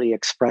appropriately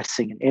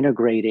expressing and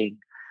integrating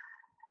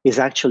is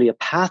actually a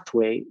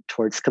pathway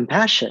towards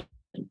compassion,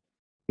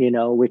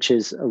 which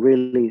is a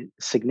really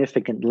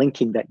significant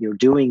linking that you're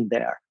doing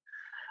there.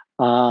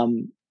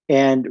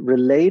 And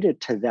related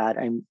to that,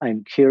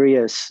 I'm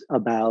curious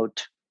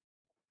about,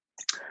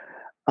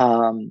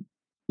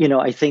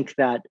 I think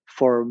that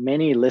for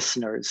many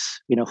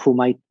listeners, who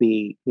might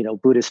be,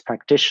 Buddhist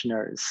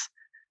practitioners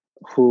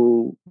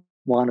who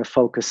want to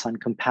focus on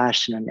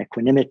compassion and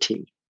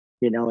equanimity,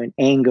 and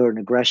anger and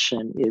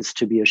aggression is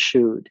to be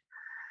eschewed,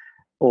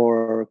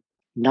 or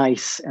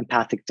nice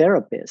empathic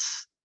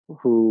therapists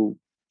who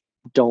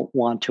don't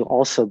want to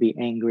also be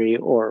angry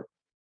or,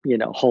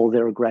 hold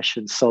their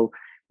aggression. So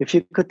if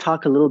you could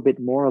talk a little bit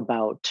more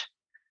about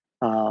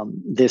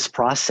this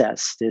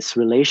process, this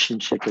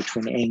relationship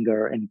between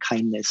anger and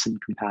kindness and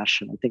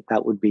compassion, I think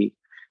that would be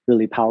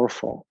really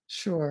powerful.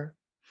 Sure.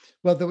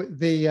 Well,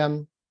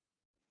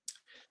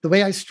 the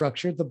way I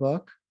structured the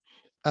book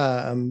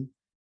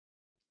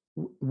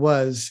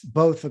was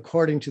both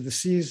according to the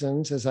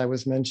seasons, as I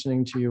was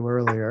mentioning to you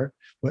earlier,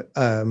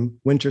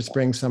 winter,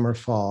 spring, summer,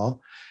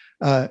 fall.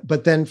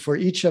 But then for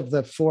each of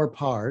the four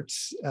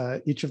parts,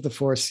 each of the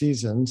four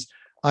seasons,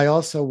 I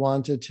also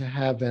wanted to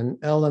have an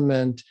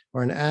element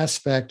or an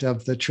aspect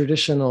of the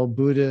traditional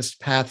Buddhist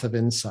path of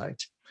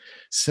insight.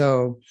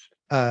 So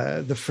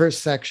the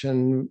first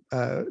section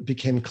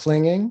became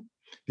clinging,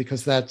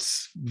 because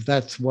that's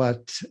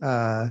what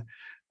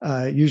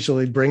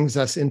usually brings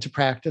us into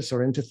practice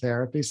or into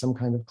therapy, some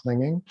kind of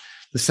clinging.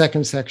 The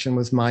second section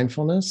was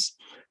mindfulness.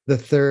 The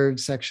third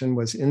section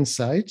was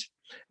insight.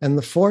 And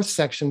the fourth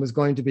section was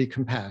going to be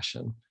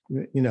compassion,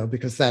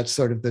 because that's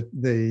sort of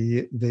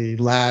the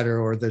ladder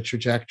or the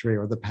trajectory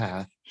or the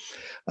path.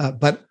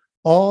 But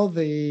all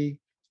the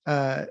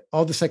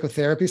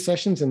psychotherapy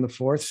sessions in the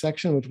fourth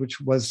section, which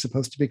was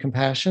supposed to be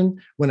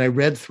compassion, when I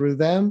read through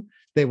them,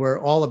 they were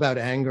all about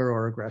anger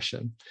or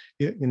aggression,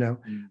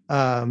 and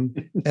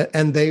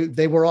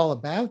they were all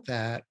about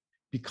that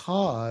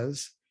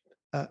because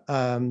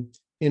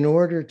in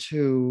order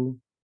to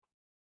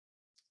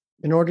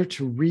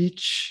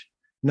reach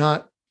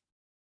not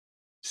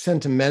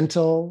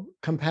sentimental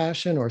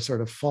compassion or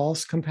sort of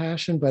false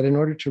compassion, but in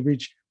order to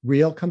reach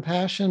real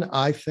compassion,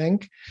 I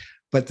think,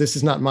 but this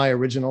is not my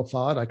original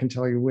thought, I can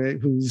tell you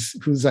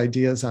whose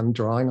ideas I'm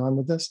drawing on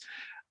with this,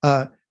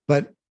 but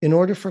in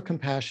order for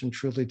compassion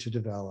truly to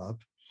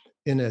develop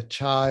in a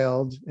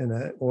child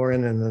or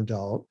in an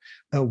adult,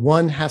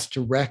 one has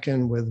to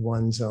reckon with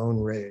one's own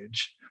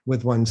rage,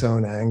 with one's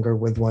own anger,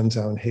 with one's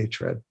own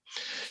hatred.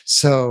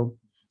 So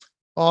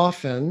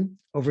often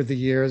over the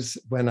years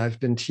when I've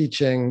been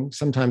teaching,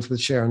 sometimes with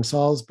Sharon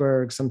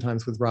Salzberg,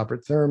 sometimes with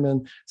Robert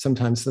Thurman,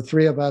 sometimes the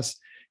three of us,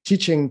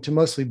 teaching to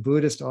mostly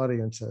Buddhist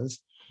audiences,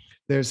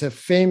 there's a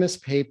famous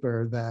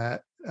paper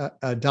that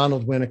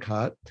Donald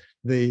Winnicott,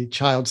 the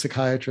child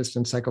psychiatrist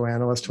and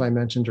psychoanalyst who I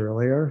mentioned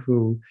earlier,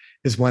 who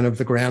is one of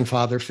the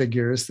grandfather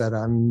figures that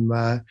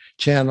I'm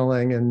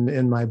channeling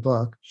in my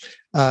book,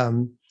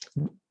 Winnicott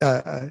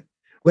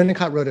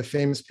wrote a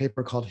famous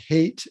paper called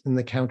Hate and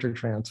the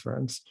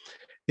Countertransference,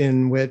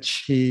 in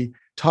which he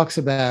talks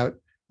about,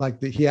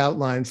 he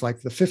outlines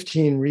the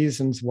 15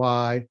 reasons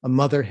why a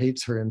mother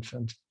hates her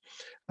infant.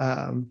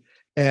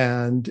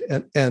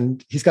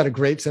 And he's got a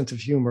great sense of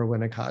humor,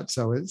 Winnicott.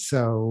 So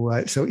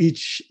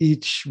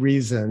each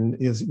reason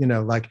is,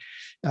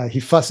 he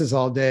fusses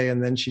all day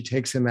and then she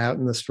takes him out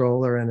in the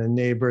stroller and a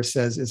neighbor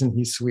says, "Isn't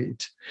he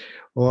sweet?"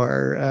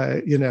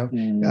 Or he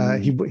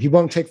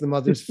won't take the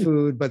mother's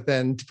food, but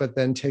then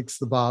takes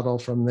the bottle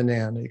from the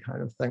nanny,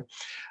 kind of thing.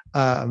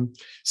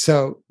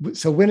 So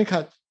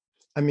Winnicott,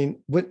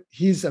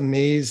 he's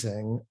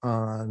amazing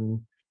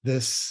on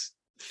this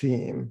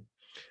theme.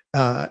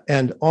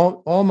 And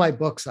all my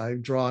books I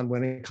draw on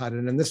Winnicott,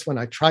 and in this one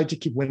I tried to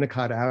keep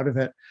Winnicott out of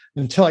it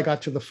until I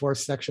got to the fourth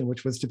section,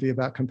 which was to be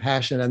about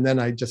compassion, and then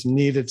I just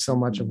needed so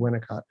much of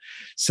Winnicott.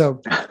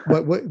 So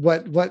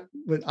what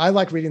I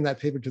like reading that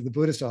paper to the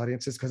Buddhist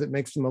audiences because it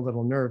makes them a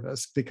little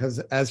nervous, because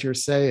as you're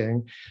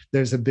saying,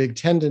 there's a big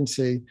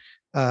tendency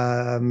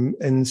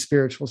in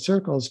spiritual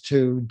circles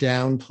to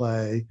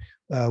downplay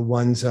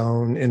one's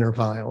own inner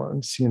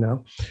violence,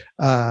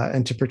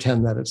 and to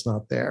pretend that it's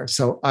not there.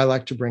 So I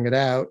like to bring it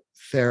out,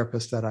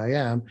 therapist that I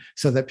am,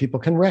 so that people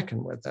can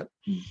reckon with it.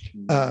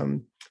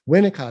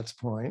 Winnicott's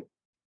point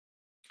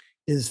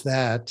is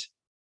that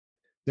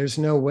there's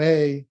no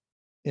way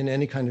in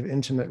any kind of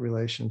intimate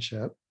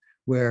relationship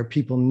where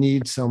people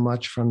need so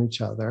much from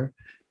each other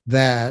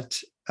that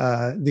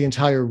the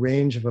entire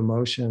range of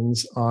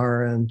emotions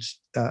aren't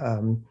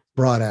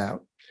brought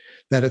out,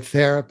 that a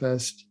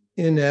therapist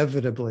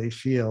inevitably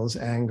feels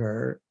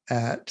anger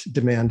at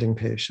demanding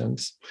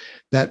patients,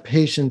 that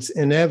patients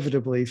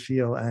inevitably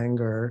feel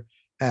anger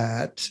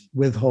at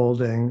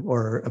withholding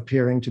or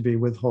appearing to be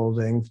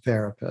withholding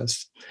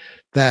therapists,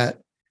 that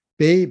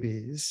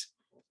babies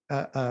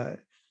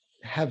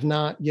have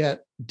not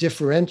yet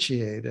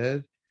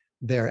differentiated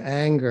their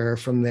anger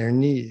from their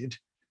need,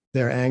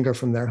 their anger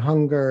from their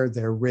hunger,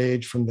 their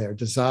rage from their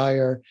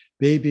desire.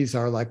 Babies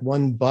are like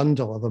one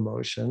bundle of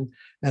emotion,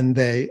 and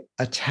they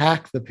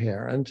attack the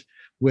parent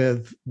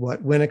with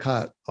what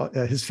Winnicott,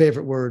 his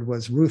favorite word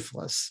was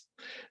ruthless.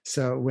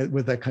 So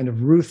with a kind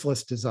of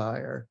ruthless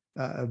desire,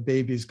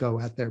 babies go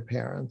at their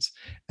parents.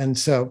 And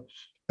so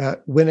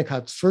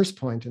Winnicott's first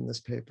point in this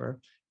paper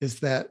is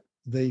that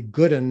the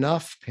good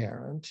enough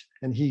parent,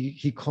 and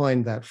he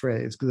coined that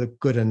phrase, the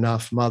good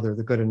enough mother,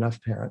 the good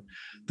enough parent.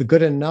 The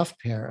good enough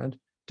parent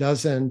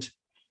doesn't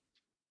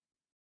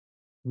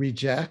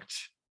reject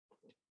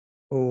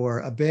or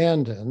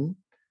abandon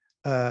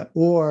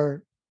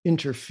or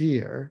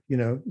interfere,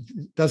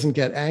 doesn't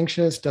get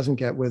anxious, doesn't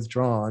get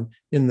withdrawn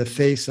in the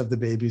face of the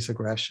baby's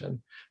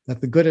aggression.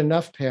 That the good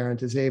enough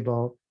parent is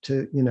able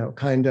to,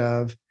 kind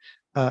of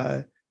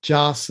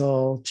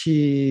jostle,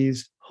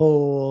 tease,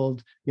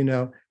 hold,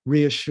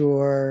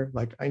 reassure,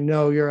 like, I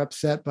know you're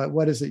upset, but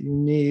what is it you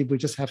need? We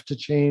just have to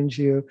change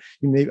you.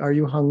 Are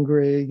you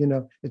hungry?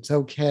 It's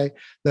okay.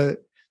 The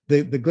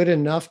good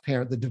enough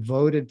parent, the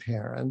devoted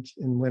parent,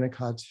 in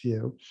Winnicott's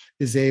view,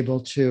 is able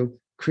to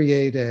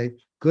create a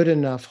good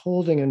enough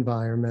holding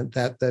environment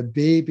that the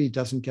baby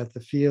doesn't get the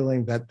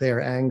feeling that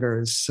their anger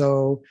is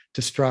so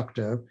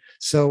destructive,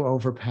 so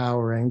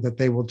overpowering, that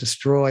they will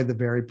destroy the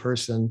very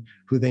person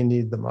who they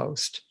need the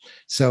most.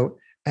 So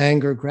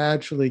anger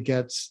gradually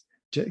gets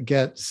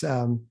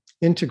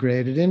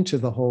integrated into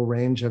the whole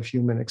range of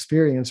human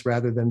experience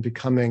rather than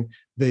becoming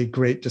the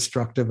great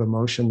destructive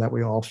emotion that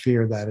we all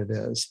fear that it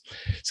is.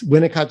 So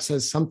Winnicott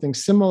says something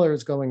similar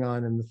is going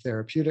on in the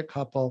therapeutic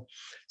couple,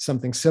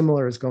 something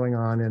similar is going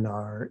on in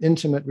our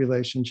intimate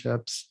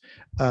relationships,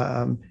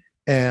 and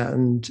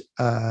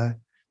that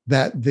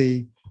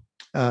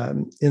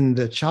in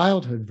the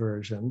childhood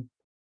version,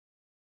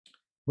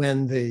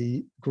 when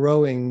the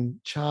growing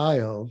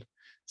child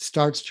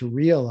starts to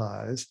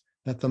realize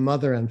that the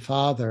mother and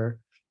father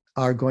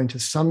are going to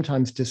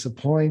sometimes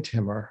disappoint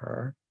him or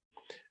her,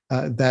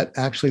 that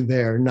actually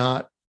they're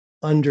not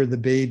under the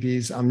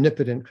baby's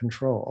omnipotent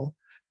control,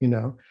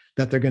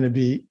 that they're going to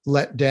be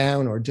let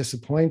down or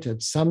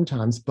disappointed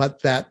sometimes, but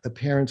that the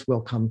parents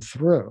will come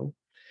through.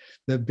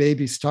 The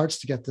baby starts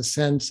to get the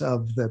sense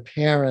of the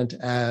parent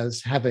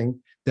as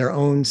having their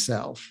own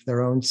self,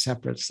 their own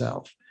separate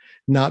self,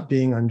 not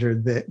being under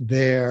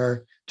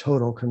their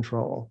total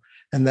control.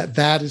 And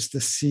that is the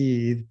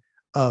seed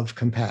of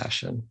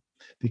compassion,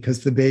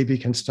 because the baby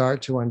can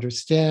start to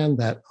understand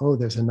that, oh,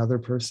 there's another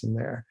person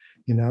there,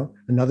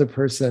 another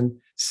person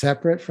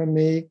separate from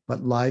me,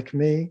 but like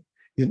me,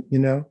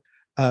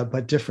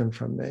 but different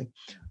from me.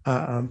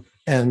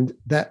 And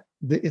that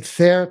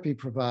therapy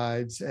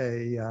provides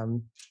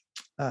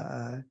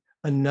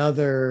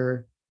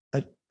another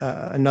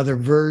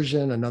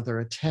version, another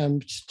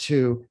attempt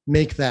to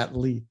make that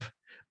leap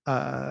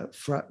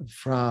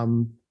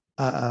from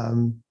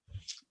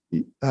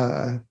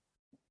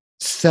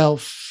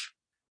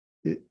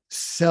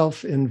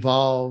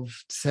self-involved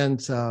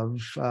sense of,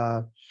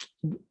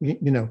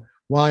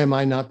 why am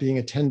I not being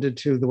attended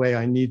to the way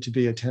I need to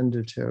be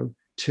attended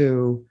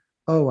to,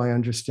 oh, I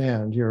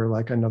understand, you're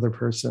like another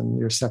person,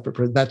 you're separate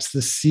person. That's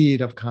the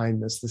seed of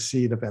kindness, the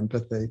seed of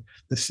empathy,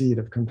 the seed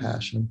of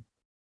compassion.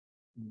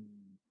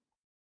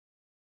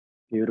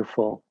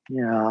 Beautiful.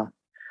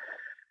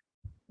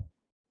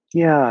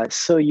 Yeah.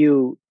 So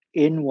you,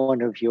 in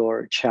one of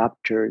your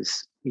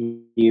chapters,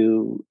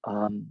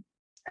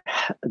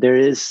 there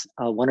is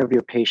one of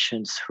your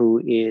patients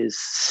who is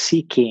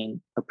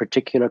seeking a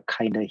particular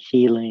kind of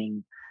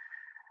healing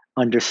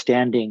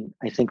understanding,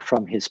 I think,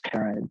 from his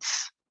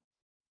parents.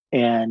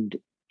 And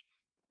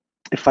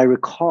if I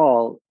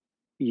recall,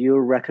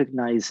 you're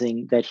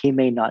recognizing that he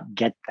may not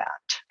get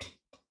that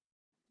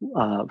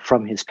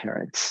from his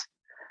parents.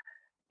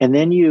 And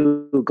then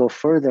you go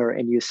further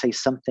and you say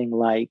something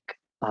like,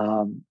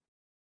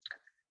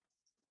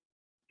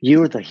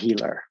 you're the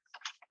healer.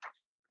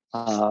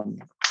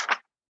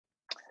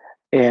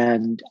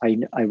 And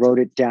I wrote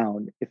it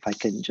down, if I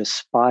can just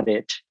spot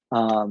it.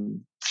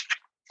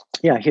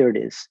 Here it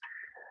is.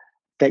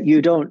 That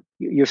you're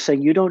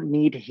saying you don't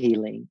need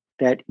healing,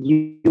 that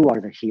you are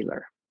the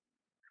healer.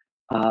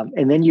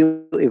 And then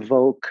you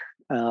evoke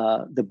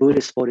the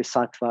Buddhist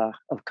bodhisattva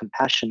of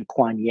compassion,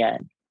 Kuan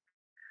Yin,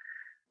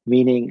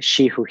 meaning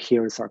she who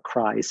hears our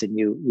cries, and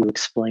you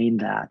explain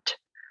that.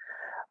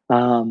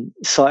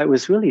 So I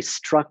was really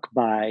struck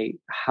by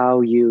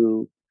how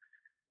you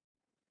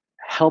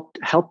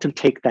helped him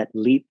take that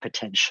leap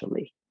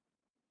potentially,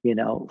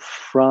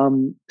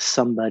 from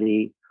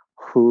somebody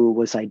who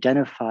was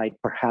identified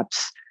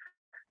perhaps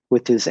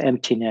with his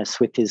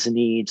emptiness, with his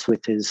needs,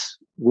 with his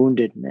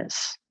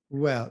woundedness.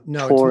 Well,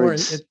 no,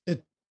 towards...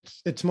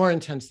 it's more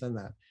intense than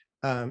that.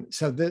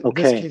 So this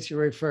case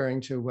you're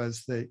referring to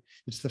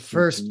it's the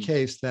first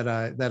case that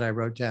I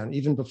wrote down,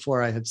 even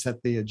before I had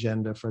set the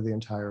agenda for the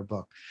entire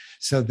book.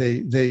 So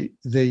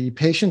the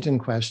patient in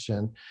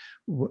question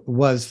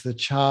was the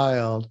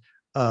child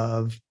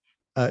of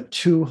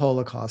two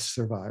Holocaust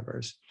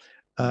survivors.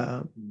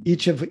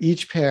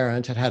 Each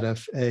parent had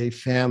a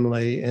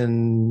family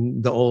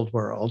in the old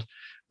world,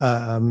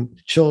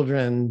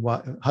 children,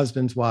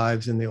 husbands,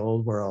 wives in the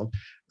old world,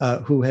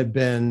 who had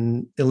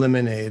been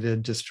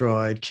eliminated,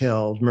 destroyed,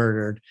 killed,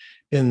 murdered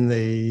in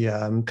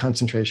the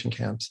concentration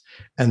camps.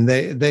 And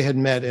they had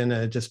met in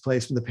a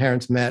displacement. The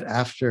parents met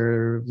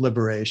after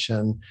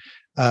liberation.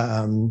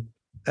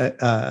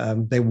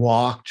 They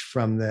walked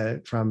from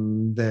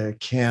the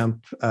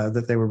camp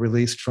that they were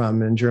released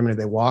from in Germany.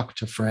 They walked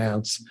to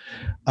France,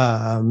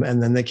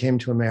 and then they came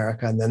to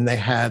America. And then they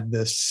had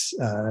this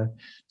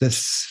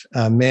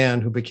man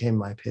who became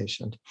my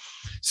patient.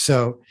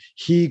 So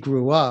he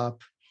grew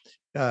up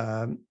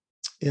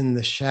in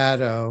the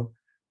shadow,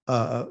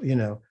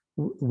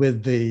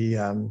 with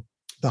the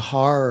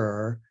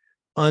horror,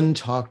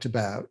 untalked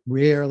about,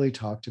 rarely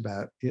talked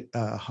about,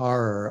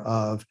 horror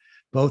of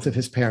both of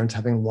his parents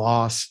having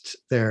lost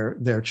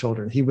their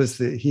children. He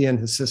and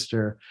his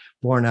sister,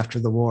 born after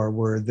the war,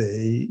 were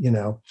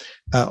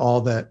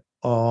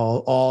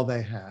all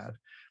they had.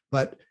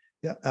 But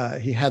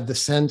he had the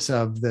sense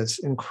of this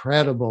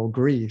incredible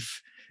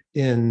grief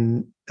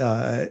in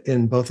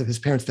both of his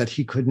parents that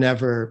he could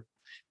never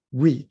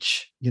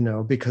reach,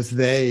 because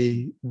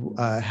they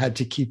had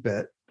to keep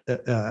it.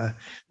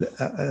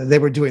 They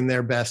were doing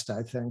their best,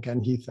 I think,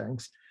 and he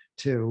thinks,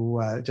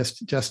 to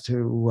just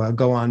to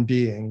go on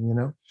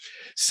being,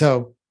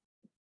 So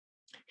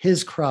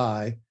his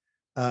cry,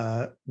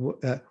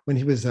 when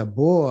he was a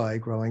boy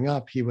growing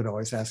up, he would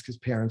always ask his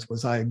parents,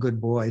 "Was I a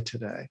good boy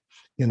today?"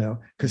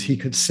 Because he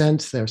could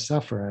sense their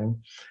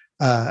suffering,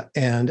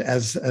 and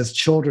as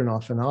children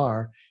often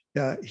are.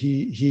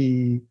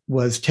 He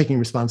was taking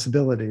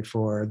responsibility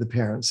for the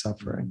parents'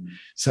 suffering.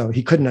 So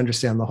he couldn't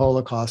understand the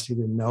Holocaust. He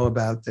didn't know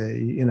about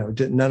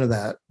none of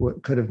that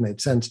could have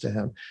made sense to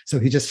him. So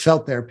he just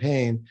felt their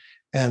pain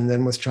and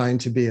then was trying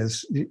to be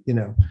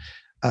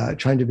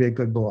trying to be a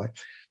good boy.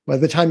 By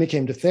the time he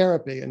came to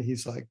therapy, and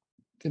he's like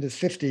in his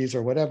 50s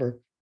or whatever,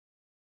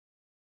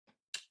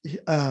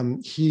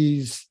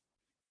 his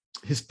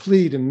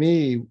plea to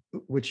me,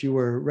 which you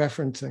were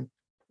referencing,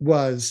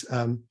 was,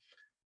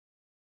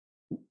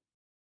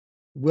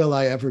 will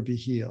I ever be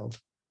healed?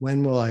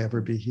 When will I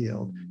ever be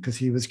healed? Because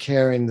he was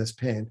carrying this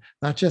pain,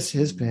 not just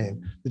his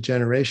pain, the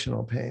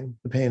generational pain,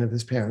 the pain of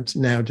his parents,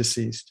 now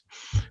deceased.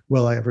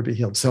 Will I ever be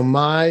healed? So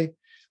my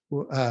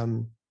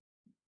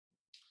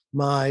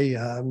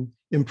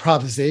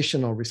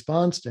improvisational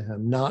response to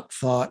him, not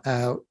thought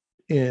out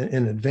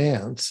in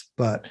advance,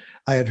 but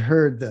I had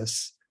heard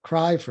this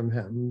cry from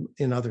him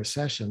in other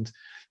sessions.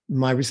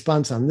 My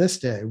response on this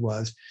day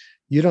was,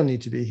 you don't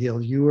need to be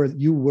healed.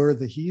 You were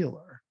the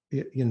healer.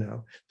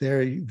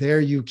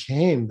 There you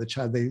came, the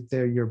child,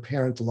 your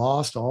parents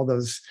lost all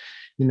those,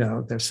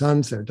 their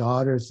sons, their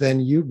daughters,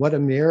 then what a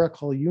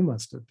miracle you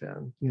must have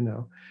been,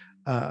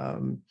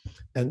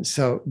 and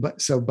so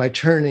by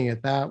turning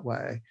it that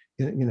way,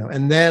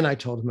 and then I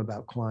told him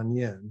about Kuan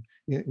Yin,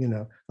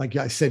 like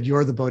I said,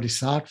 you're the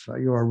bodhisattva,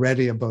 you're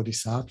already a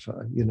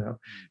bodhisattva,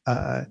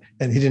 and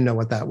he didn't know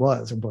what that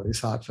was, a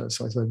bodhisattva.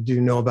 So I said, do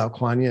you know about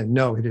Kuan Yin?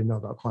 No, he didn't know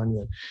about Kuan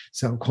Yin.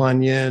 So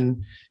Kuan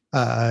Yin,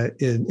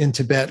 in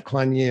Tibet,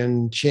 Kuan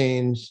Yin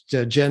changed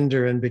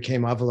gender and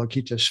became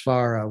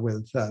Avalokiteshvara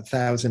with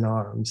 1,000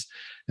 arms.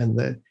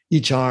 And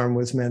each arm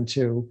was meant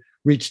to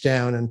reach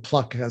down and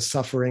pluck a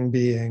suffering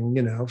being,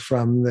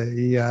 from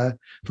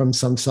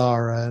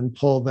samsara and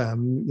pull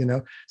them,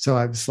 So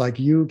I was like,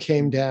 you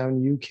came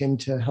down, you came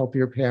to help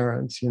your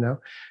parents,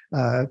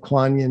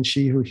 Kuan Yin,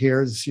 she who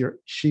hears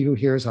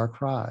our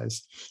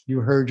cries.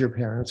 You heard your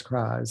parents'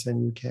 cries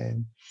and you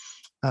came.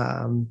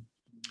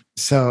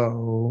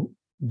 So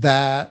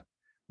that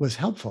was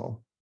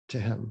helpful to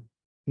him,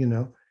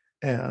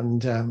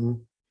 and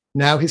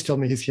now he's told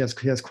me he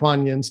has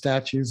Kuan Yin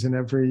statues in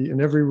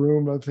every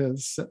room of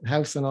his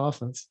house and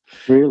office.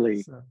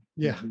 Really? So,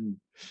 yeah. Mm-hmm.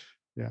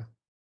 Yeah.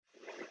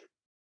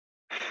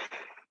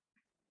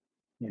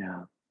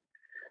 Yeah.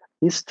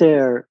 Is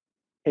there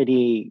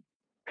any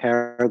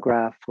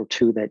paragraph or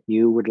two that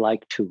you would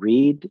like to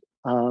read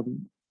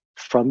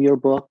from your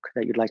book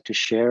that you'd like to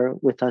share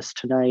with us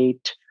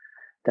tonight,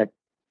 that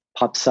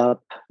pops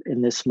up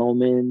in this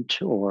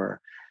moment, or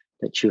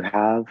that you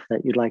have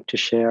that you'd like to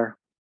share?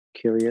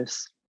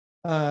 Curious.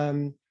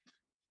 Well,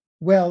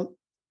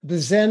 the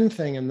Zen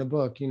thing in the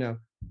book,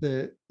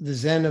 the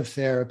Zen of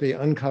Therapy,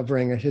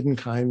 Uncovering a Hidden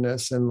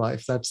Kindness in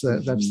Life. That's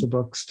the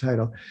book's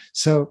title.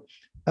 So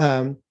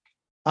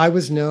I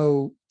was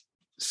no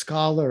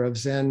scholar of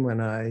Zen when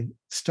I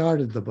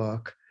started the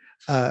book,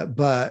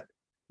 but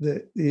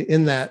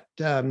in that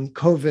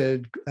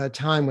COVID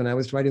time when I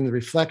was writing the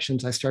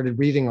reflections, I started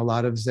reading a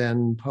lot of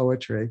Zen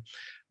poetry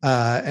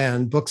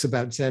and books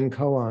about Zen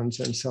koans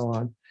and so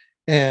on.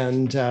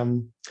 And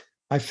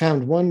I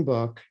found one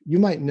book. You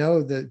might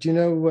know that. Do you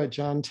know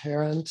John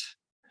Tarrant?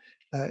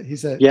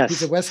 He's a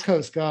West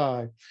Coast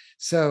guy.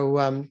 So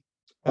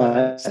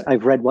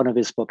I've read one of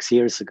his books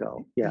years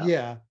ago.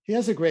 Yeah, he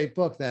has a great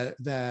book that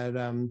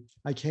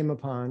I came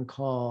upon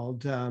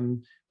called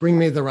 "Bring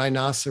Me the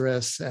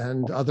Rhinoceros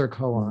and Other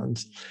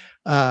Koans,"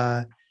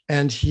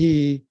 and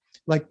he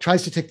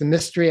tries to take the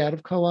mystery out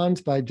of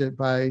koans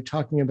by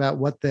talking about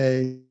what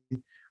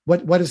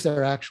is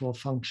their actual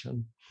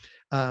function.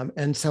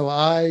 And so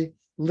I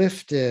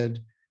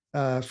lifted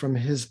from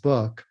his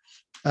book.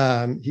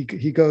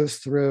 He goes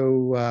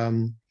through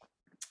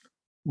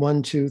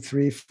 1, 2,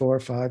 3, 4,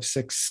 5,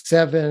 6,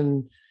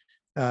 7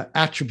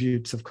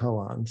 attributes of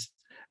koans,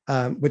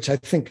 which I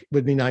think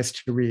would be nice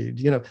to read.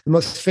 The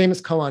most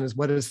famous koan is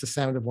 "What is the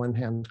sound of one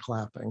hand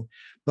clapping?"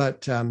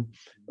 But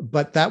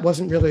that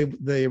wasn't really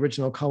the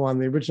original koan.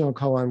 The original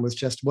koan was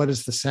just "What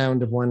is the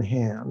sound of one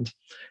hand?"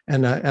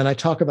 And I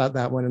talk about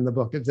that one in the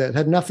book. It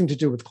had nothing to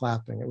do with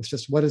clapping. It was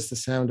just "What is the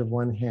sound of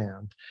one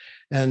hand?"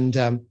 And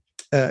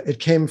it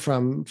came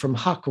from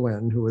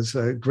Hakuin, who was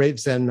a great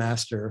Zen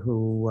master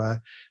who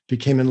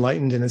became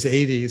enlightened in his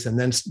 80s and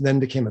then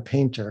became a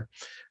painter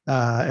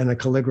and a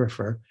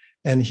calligrapher.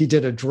 And he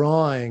did a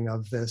drawing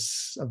of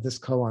this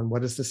koan,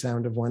 "What is the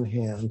sound of one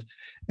hand?"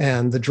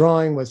 And the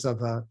drawing was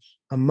of a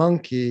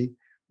monkey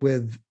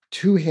with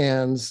 2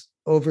 hands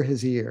over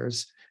his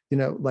ears,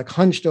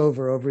 hunched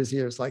over his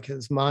ears, like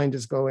his mind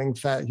is going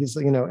fast. He's,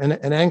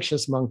 an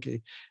anxious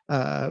monkey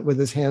with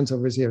his hands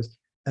over his ears.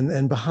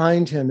 And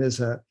behind him is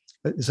a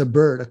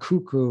bird, a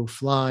cuckoo,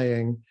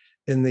 flying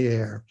in the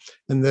air.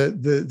 And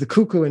the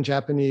cuckoo in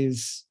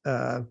Japanese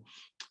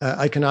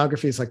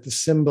iconography is like the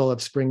symbol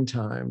of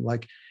springtime.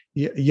 Like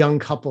young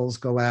couples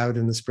go out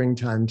in the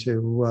springtime to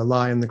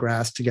lie in the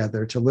grass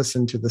together to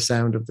listen to the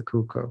sound of the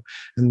cuckoo.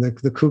 And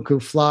the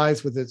cuckoo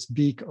flies with its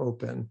beak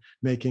open,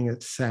 making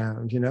its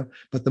sound,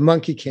 but the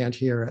monkey can't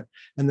hear it.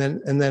 And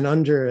then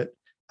under it,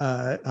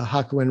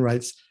 Hakuin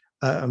writes,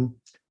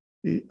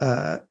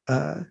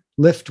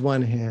 lift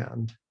one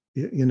hand,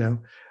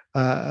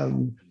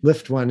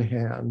 lift one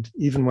hand,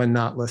 even when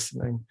not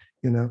listening,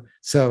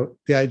 So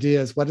the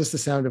idea is, what is the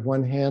sound of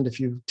one hand? If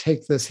you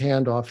take this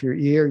hand off your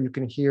ear, you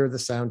can hear the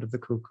sound of the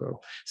cuckoo.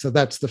 So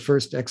that's the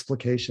first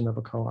explication of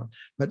a koan.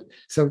 But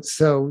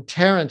so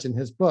Tarrant in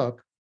his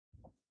book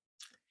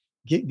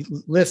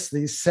lists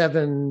these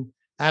 7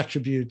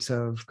 attributes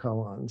of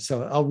koans.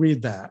 So I'll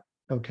read that,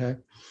 okay?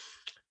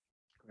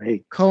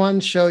 Great.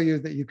 Koans show you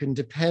that you can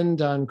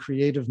depend on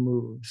creative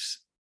moves.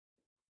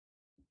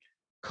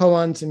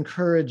 Koans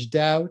encourage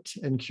doubt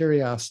and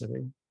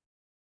curiosity.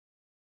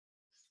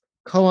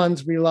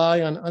 Koans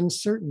rely on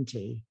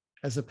uncertainty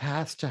as a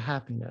path to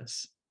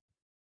happiness.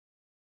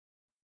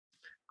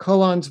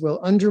 Koans will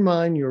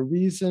undermine your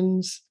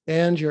reasons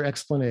and your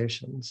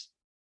explanations.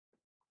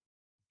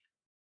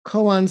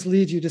 Koans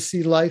lead you to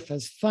see life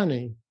as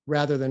funny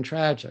rather than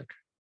tragic.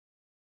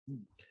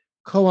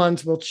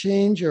 Koans will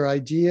change your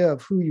idea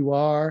of who you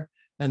are,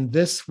 and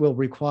this will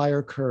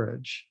require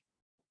courage.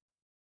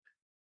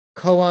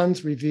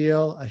 Koans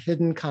reveal a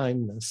hidden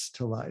kindness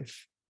to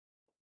life.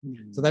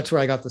 So that's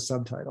where I got the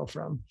subtitle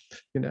from,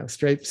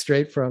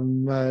 straight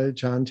from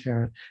John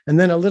Tarrant. And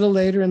then a little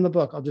later in the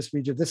book, I'll just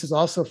read you. This is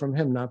also from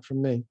him, not from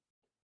me.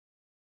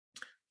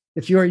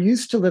 If you are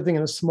used to living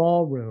in a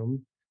small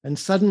room and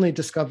suddenly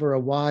discover a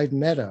wide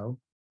meadow,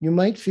 you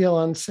might feel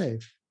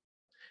unsafe.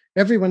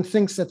 Everyone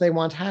thinks that they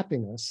want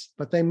happiness,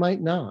 but they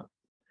might not.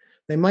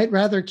 They might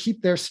rather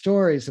keep their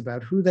stories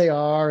about who they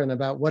are and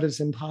about what is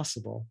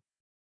impossible.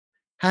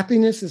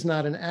 Happiness is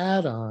not an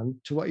add-on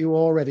to what you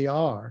already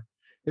are.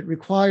 It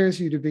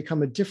requires you to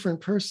become a different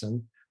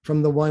person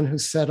from the one who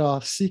set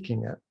off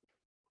seeking it.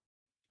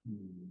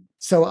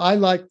 So I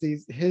like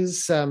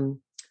his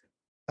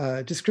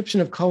description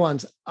of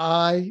koans.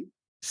 I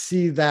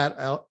see that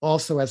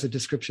also as a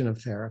description of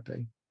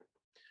therapy.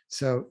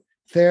 So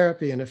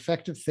therapy, and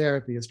effective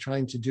therapy, is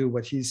trying to do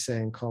what he's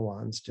saying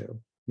koans do.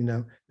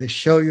 They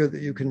show you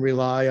that you can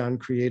rely on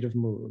creative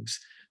moves.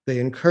 They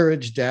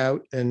encourage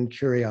doubt and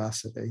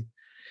curiosity.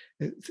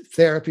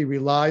 Therapy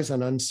relies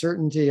on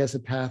uncertainty as a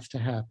path to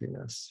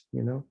happiness.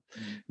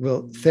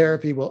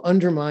 Therapy will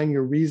undermine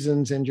your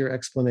reasons and your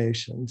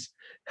explanations,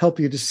 help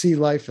you to see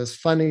life as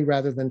funny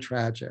rather than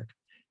tragic,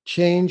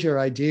 change your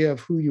idea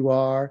of who you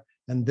are,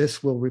 and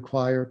this will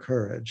require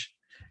courage.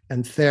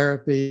 And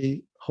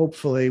therapy,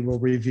 hopefully, will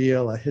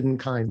reveal a hidden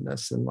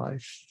kindness in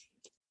life.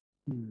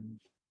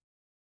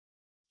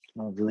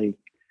 Lovely.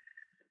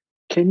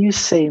 Can you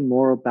say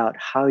more about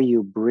how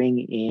you bring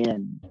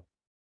in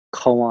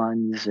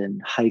koans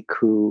and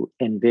haiku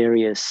and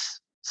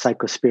various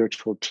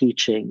psychospiritual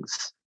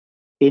teachings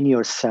in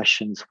your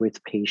sessions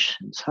with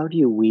patients? How do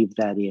you weave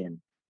that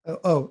in?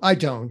 I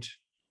don't.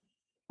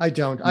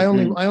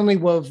 Mm-hmm. I only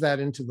wove that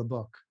into the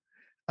book.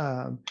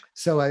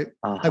 So I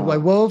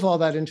wove all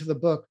that into the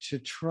book to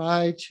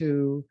try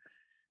to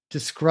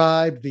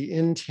describe the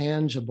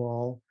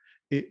intangible,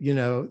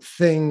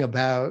 thing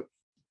about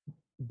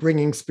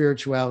bringing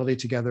spirituality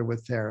together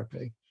with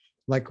therapy.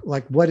 Like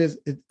what is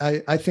it?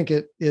 I think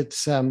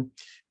it's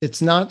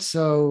not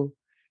so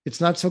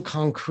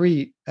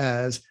concrete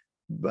as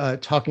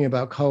talking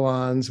about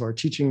koans or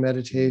teaching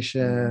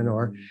meditation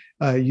or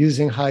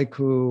using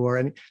haiku or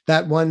any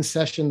that one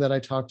session that I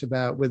talked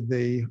about with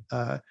the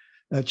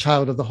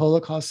child of the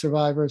Holocaust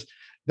survivors.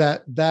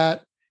 That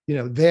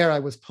there I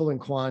was pulling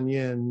Kuan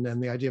Yin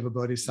and the idea of a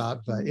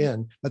bodhisattva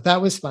in, but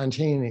that was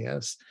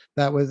spontaneous.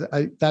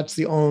 That's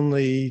the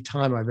only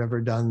time I've ever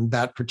done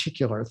that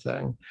particular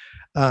thing.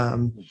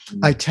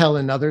 I tell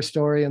another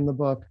story in the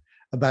book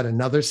about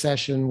another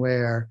session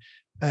where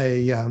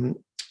a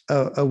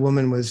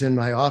woman was in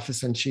my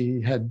office and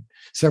she had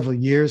several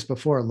years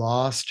before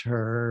lost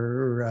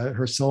her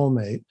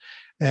soulmate,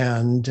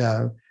 and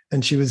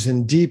she was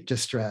in deep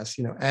distress,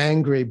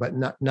 angry, but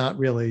not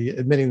really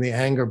admitting the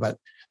anger, but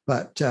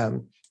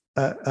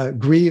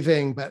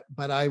grieving.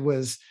 But I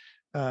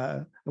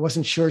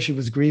wasn't sure she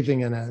was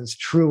grieving in as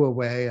true a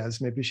way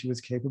as maybe she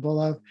was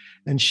capable of,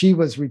 and she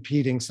was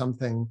repeating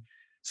something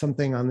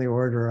on the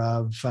order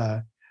of,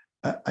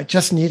 I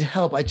just need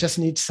help. I just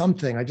need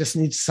something.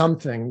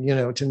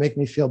 To make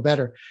me feel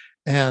better.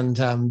 And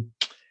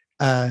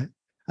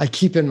I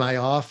keep in my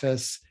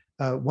office.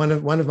 One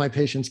of my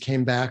patients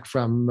came back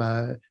from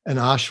an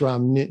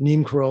ashram,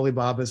 Neem Karoli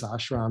Baba's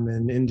ashram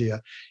in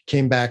India,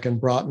 came back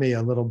and brought me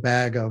a little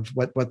bag of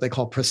what they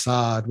call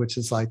prasad, which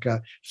is like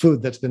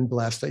food that's been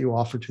blessed that you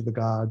offer to the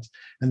gods,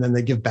 and then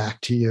they give back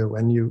to you,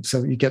 and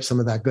so you get some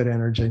of that good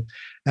energy.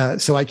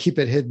 So I keep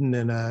it hidden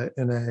in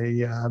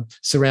a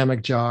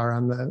ceramic jar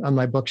on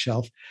my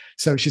bookshelf.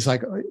 So she's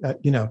like, I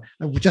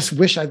just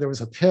wish there was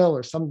a pill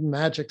or some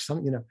magic,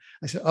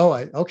 I said,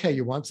 okay,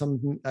 you want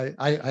some?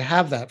 I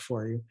have that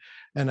for you.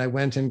 And I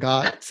went and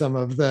got some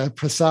of the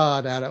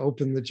prasad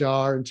opened the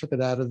jar and took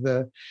it out of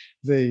the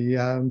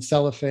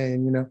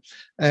cellophane,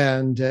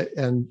 and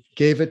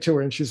gave it to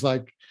her. And she's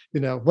like,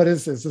 what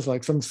is this? Is this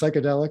like some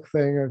psychedelic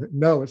thing? Or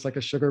no, it's like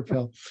a sugar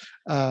pill.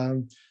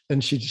 And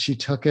she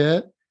took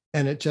it,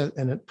 and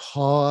it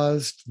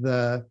paused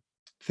the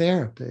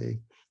therapy,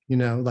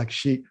 like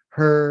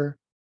her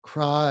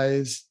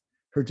cries,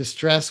 her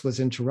distress was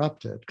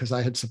interrupted because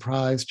I had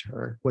surprised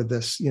her with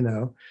this,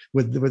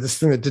 with this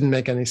thing that didn't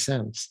make any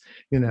sense,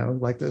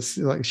 like this,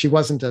 like she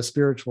wasn't a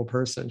spiritual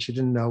person. She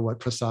didn't know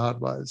what prasad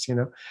was,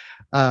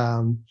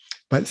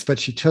 but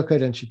she took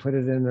it and she put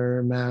it in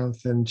her mouth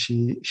and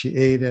she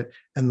ate it,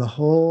 and the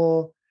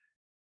whole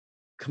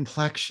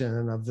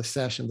complexion of the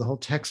session, the whole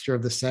texture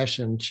of the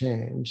session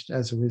changed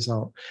as a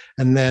result.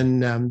 And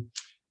then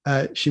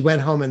she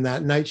went home, and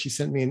that night she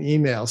sent me an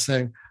email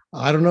saying,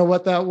 I don't know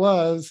what that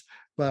was,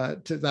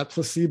 but that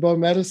placebo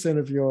medicine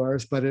of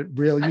yours, but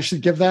you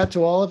should give that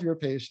to all of your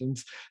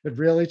patients. It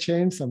really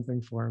changed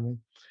something for me.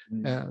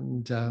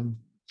 And,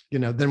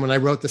 then when I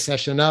wrote the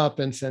session up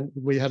and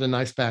we had a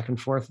nice back and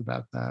forth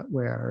about that,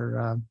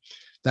 where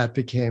that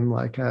became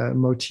like a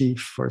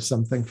motif or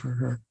something for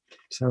her.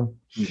 So,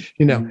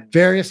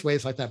 various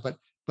ways like that. But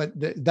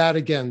that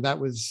again, that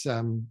was,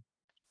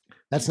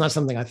 that's not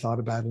something I thought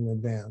about in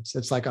advance.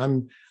 It's like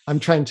I'm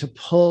trying to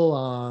pull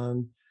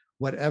on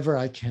whatever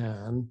I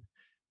can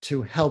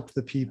to help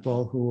the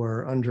people who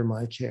are under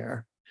my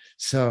care.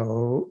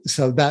 So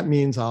that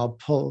means I'll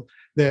pull.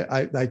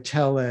 I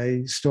tell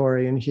a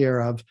story in here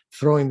of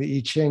throwing the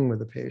I Ching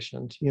with a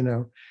patient,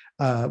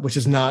 which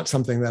is not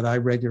something that I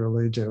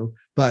regularly do,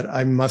 but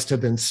I must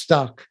have been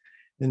stuck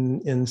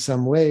in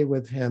some way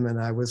with him. And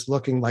I was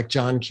looking like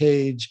John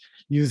Cage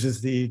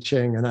uses the I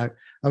Ching. And I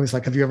was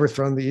like, have you ever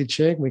thrown the I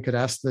Ching? We could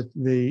ask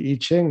the I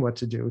Ching what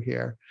to do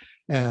here.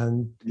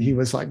 And he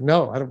was like,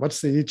 no, I don't,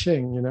 what's the I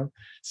Ching,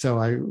 So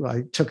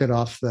I took it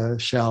off the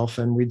shelf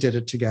and we did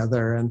it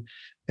together.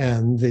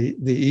 And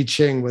the I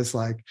Ching was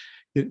like,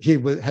 he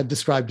had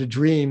described a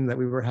dream that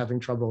we were having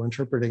trouble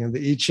interpreting, and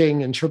the I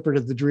Ching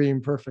interpreted the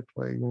dream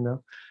perfectly,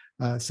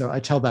 So I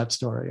tell that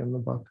story in the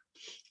book.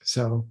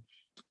 So,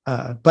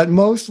 but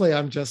mostly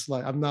I'm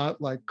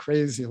not like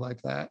crazy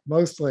like that.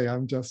 Mostly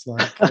I'm just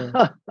like,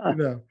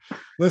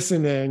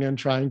 listening and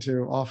trying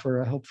to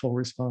offer a helpful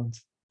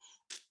response.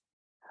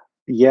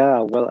 Yeah,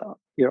 well,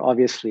 you're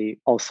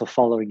obviously also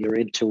following your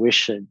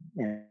intuition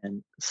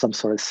and some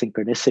sort of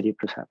synchronicity,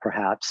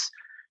 perhaps.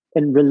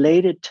 And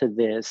related to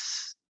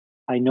this,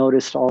 I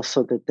noticed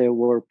also that there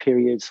were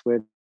periods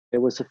where there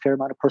was a fair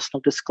amount of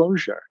personal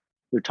disclosure.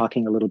 You're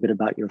talking a little bit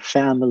about your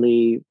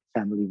family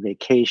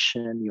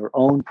vacation, your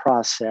own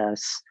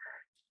process,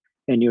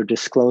 and you're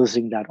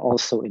disclosing that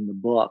also in the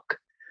book.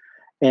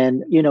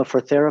 And,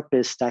 for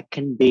therapists, that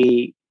can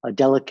be a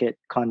delicate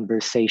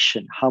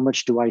conversation. How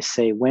much do I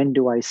say? When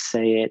do I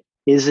say it?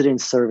 Is it in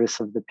service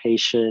of the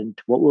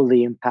patient? What will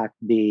the impact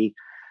be?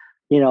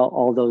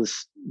 All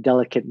those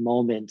delicate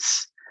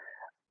moments.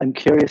 I'm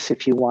curious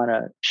if you want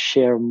to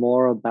share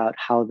more about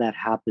how that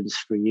happens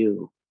for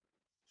you.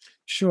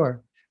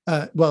 Sure.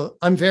 Well,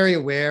 I'm very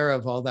aware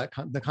of all that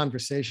the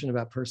conversation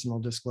about personal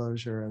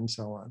disclosure and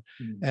so on,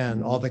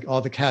 and all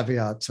the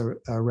caveats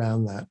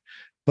around that.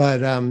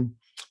 But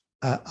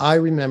I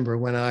remember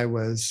when I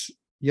was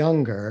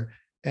younger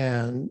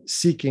and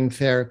seeking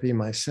therapy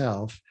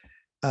myself,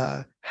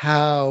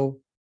 how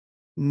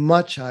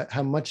much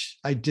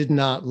I did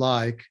not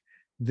like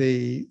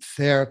the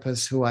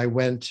therapists who I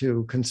went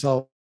to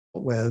consult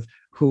with,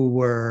 who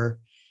were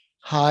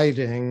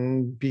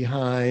hiding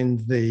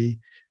behind the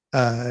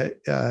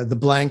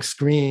blank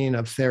screen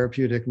of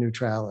therapeutic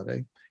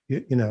neutrality,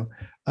 in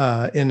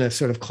a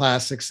sort of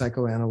classic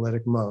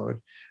psychoanalytic mode.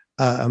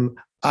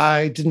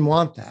 I didn't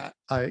want that.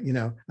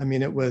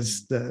 It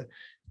was the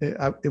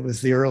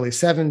early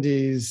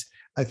 70s.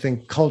 I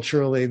think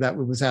culturally that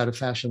was out of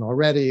fashion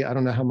already. I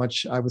don't know how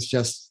much I was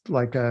just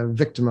like a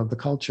victim of the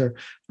culture,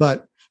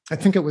 but I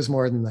think it was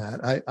more than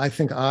that. I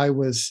think I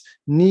was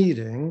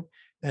needing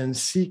and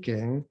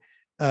seeking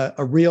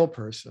a real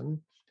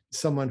person,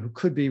 someone who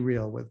could be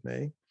real with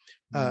me,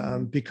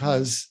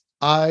 because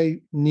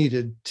I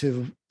needed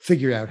to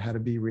figure out how to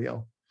be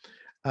real.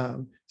 I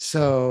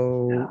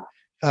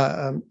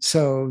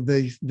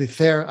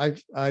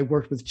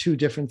worked with two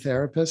different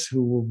therapists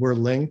who were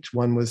linked.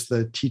 One was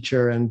the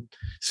teacher and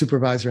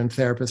supervisor and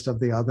therapist of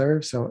the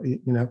other. So,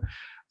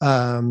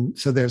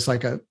 so there's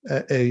like a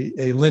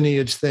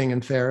lineage thing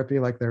in therapy,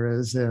 like there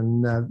is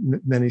in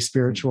many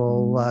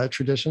spiritual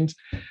traditions.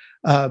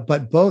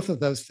 But both of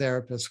those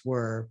therapists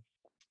were,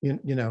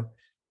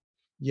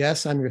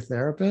 yes, I'm your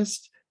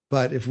therapist,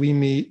 but if we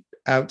meet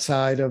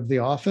outside of the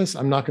office,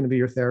 I'm not going to be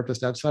your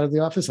therapist outside of the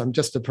office. I'm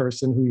just a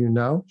person who you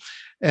know.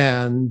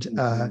 And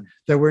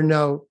there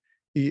were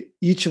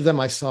each of them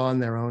I saw in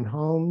their own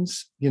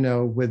homes,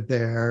 with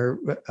their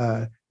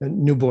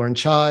newborn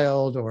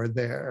child, or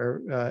their,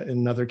 in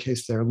another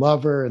case, their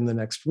lover in the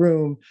next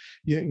room,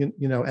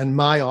 and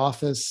my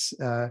office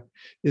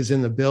is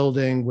in the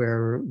building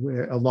where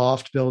a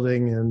loft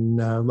building in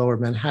Lower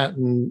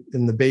Manhattan,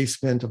 in the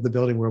basement of the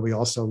building where we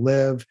also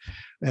live.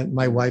 And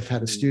my wife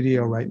had a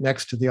studio right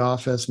next to the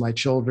office. My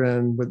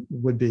children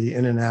would be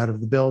in and out of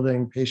the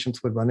building.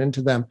 Patients would run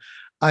into them.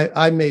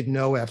 I made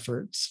no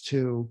efforts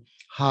to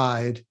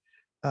hide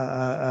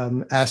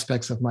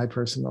aspects of my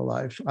personal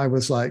life. I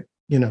was like,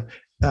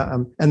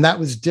 and that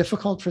was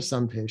difficult for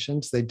some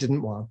patients. They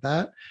didn't want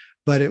that,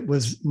 but it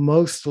was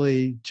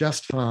mostly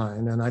just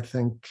fine. And I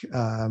think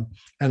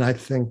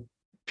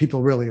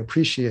people really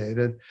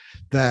appreciated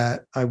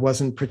that I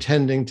wasn't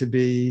pretending to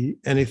be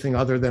anything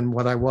other than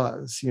what I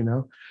was,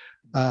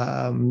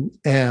 and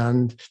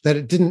that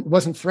it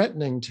wasn't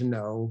threatening to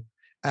know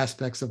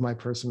aspects of my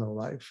personal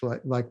life,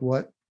 like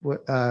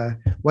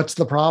what's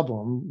the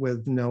problem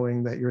with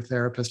knowing that your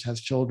therapist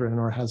has children,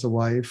 or has a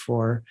wife,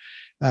 or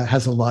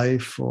has a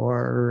life,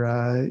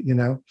 or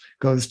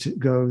goes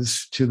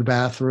to the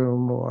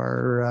bathroom,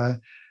 or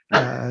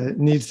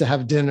needs to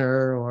have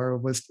dinner,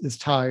 or is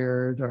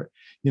tired, or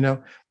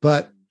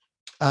but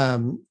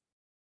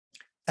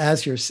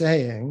as you're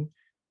saying,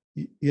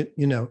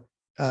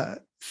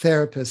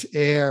 therapists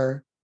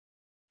err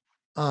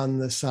on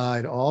the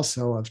side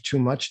also of too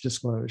much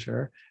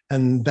disclosure.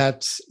 And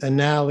that's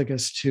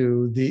analogous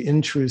to the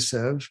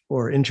intrusive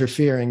or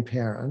interfering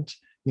parent,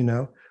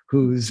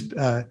 who's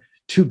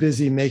too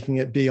busy making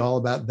it be all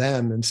about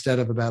them instead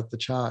of about the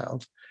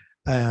child.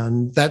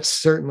 And that's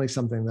certainly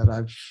something that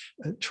I've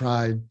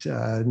tried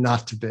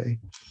not to be.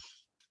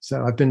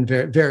 So I've been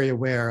very, very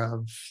aware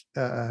of,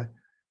 I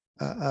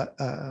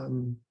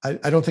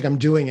don't think I'm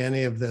doing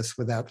any of this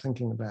without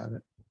thinking about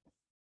it.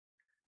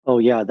 Oh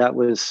yeah, that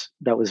was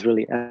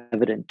really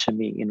evident to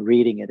me in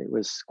reading it. It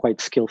was quite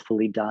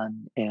skillfully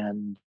done,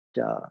 and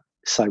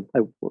so I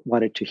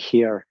wanted to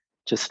hear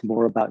just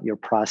more about your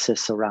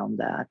process around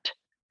that.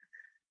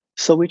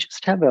 So we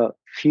just have a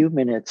few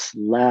minutes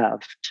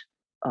left.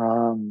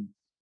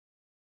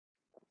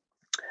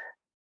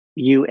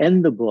 You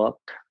end the book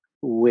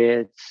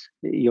with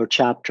your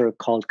chapter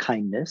called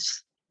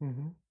Kindness,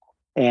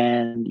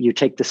 and you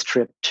take this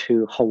trip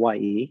to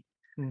Hawaii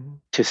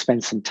to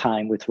spend some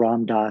time with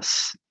Ram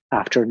Dass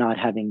after not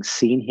having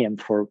seen him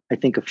for, I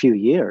think, a few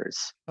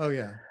years. Oh,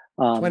 yeah.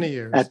 20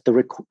 years.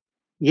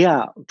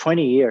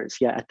 20 years.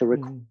 Yeah, at the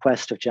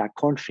request of Jack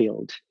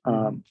Kornfield.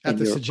 At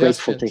the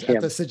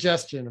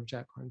suggestion of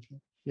Jack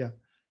Kornfield. Yeah.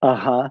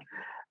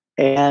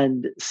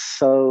 And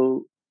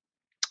so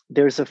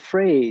there's a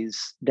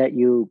phrase that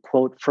you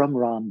quote from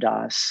Ram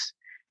Dass: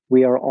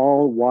 "We are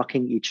all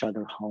walking each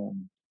other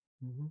home."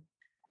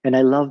 And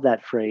I love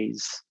that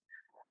phrase.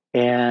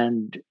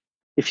 And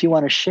if you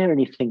want to share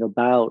anything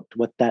about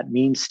what that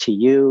means to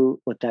you,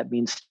 what that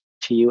means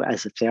to you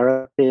as a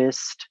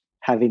therapist,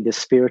 having this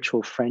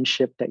spiritual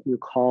friendship that you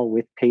call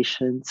with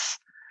patients.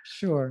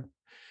 Sure.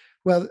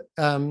 Well,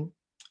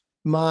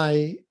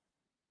 my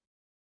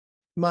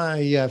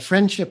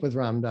friendship with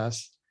Ram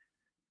Dass,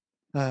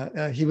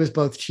 he was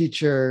both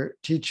teacher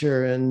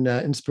and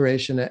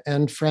inspiration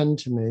and friend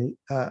to me.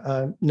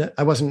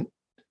 I wasn't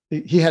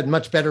he had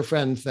much better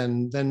friends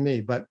than me,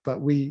 but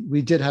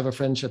we did have a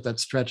friendship that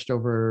stretched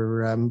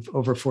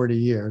over 40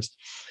 years.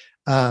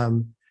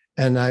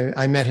 And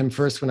I met him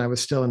first when I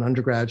was still an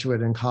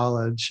undergraduate in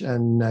college,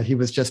 and he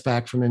was just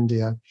back from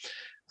India.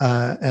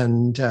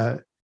 And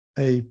a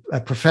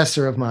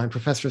professor of mine,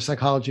 professor of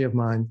psychology of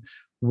mine,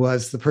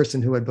 was the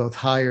person who had both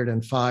hired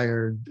and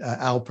fired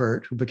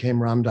Alpert, who became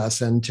Ram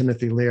Dass, and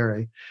Timothy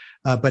Leary.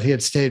 But he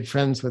had stayed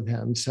friends with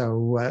him.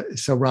 So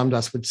Ram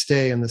Dass would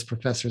stay in this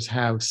professor's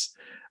house.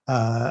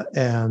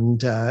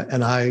 And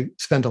I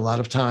spent a lot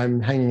of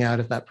time hanging out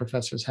at that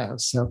professor's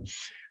house. So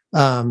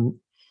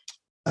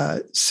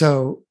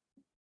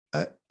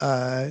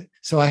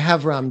I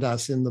have Ram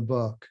Dass in the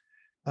book,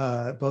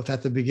 both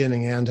at the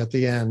beginning and at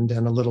the end,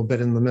 and a little bit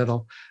in the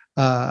middle,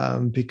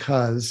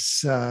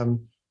 because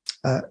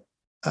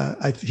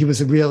he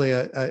was really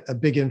a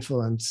big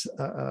influence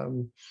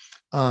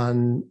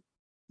on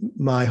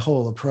my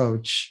whole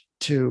approach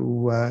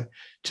to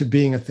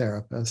being a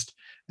therapist.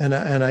 And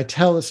I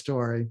tell the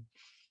story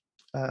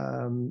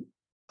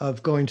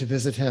of going to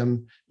visit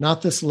him,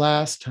 not this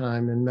last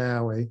time in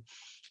Maui,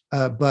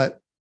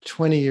 but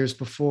 20 years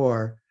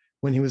before,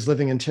 when he was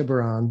living in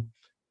Tiburon,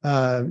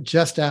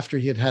 just after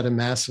he had had a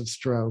massive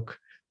stroke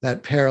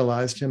that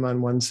paralyzed him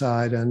on one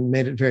side and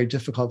made it very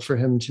difficult for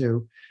him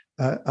to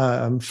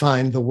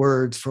find the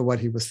words for what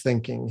he was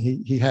thinking.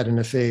 He had an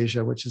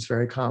aphasia, which is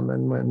very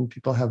common when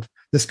people have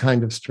this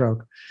kind of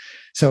stroke.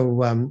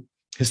 So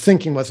his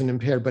thinking wasn't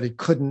impaired, but he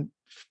couldn't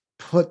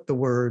put the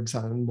words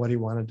on what he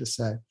wanted to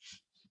say.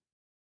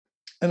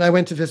 And I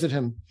went to visit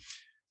him.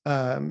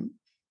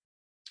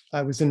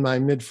 I was in my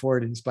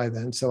mid-40s by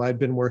then, so I'd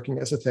been working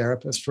as a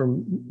therapist for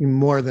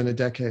more than a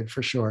decade,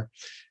 for sure.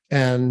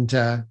 And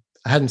I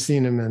hadn't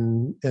seen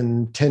him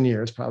in 10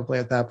 years, probably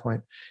at that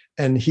point.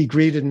 And he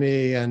greeted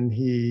me, and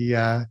he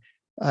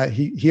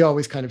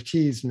always kind of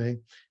teased me.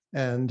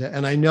 And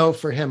I know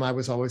for him, I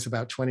was always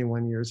about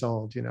 21 years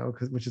old,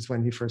 which is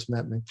when he first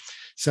met me.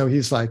 So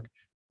he's like,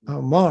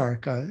 "Oh,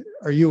 Mark,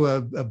 are you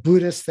a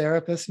Buddhist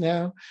therapist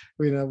now?"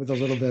 With a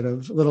little bit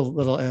of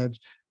little edge.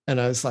 And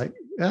I was like,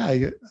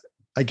 "Yeah,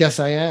 I guess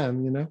I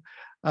am,"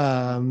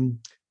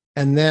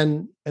 And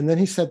then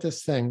he said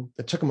this thing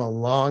that took him a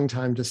long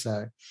time to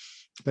say,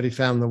 but he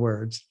found the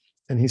words.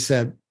 And he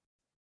said,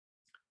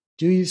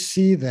 "Do you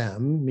see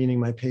them," meaning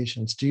my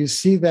patients, "do you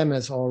see them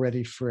as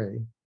already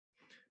free?"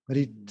 But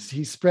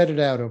he spread it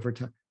out over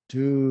time.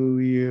 "Do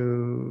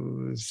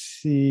you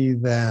see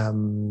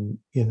them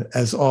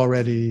as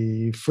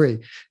already free?"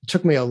 It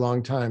took me a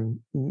long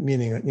time,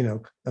 meaning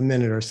a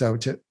minute or so,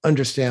 to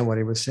understand what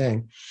he was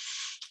saying.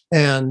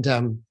 And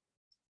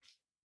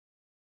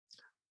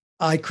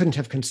I couldn't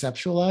have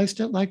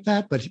conceptualized it like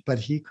that, but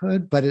he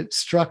could. But it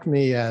struck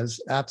me as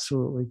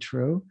absolutely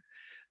true.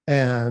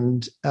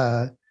 And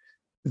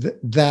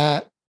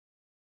that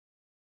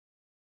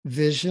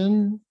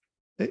vision,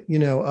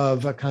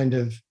 of a kind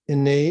of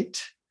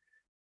innate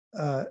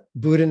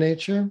Buddha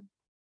nature,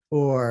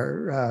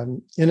 or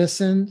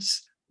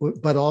innocence,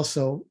 but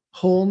also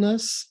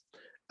wholeness,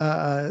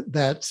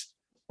 that's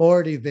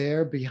already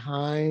there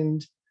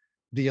behind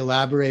the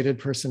elaborated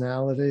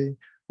personality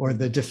or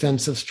the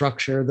defensive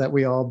structure that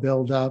we all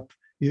build up,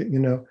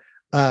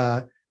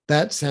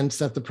 that sense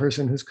that the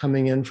person who's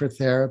coming in for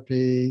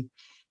therapy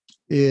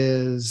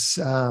is,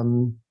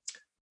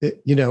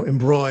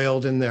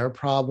 embroiled in their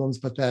problems,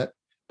 but that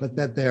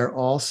they're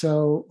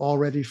also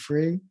already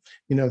free,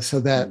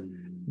 so that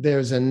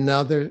there's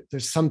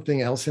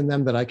something else in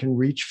them that I can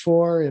reach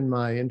for in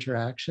my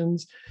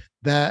interactions.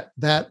 That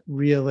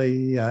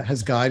really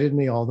has guided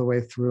me all the way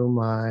through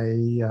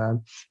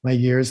my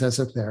years as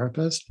a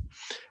therapist.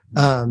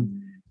 So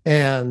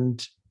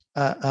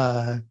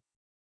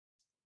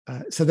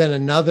then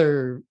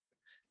another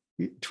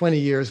 20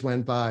 years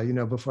went by,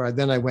 before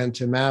I went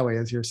to Maui,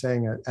 as you're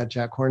saying, at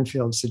Jack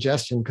Hornfield's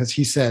suggestion, because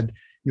he said,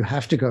 "You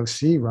have to go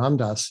see Ram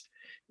Dass.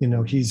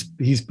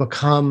 He's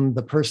become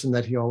the person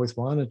that he always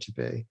wanted to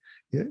be."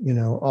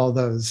 All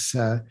those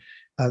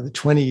the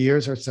 20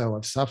 years or so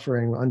of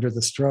suffering under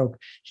the stroke,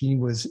 he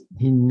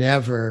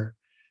never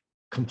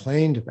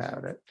complained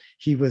about it.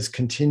 He was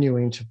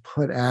continuing to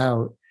put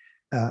out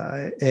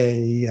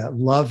a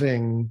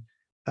loving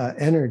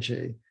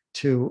energy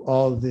to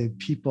all the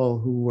people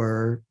who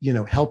were,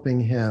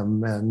 helping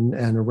him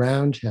and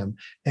around him.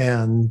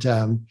 And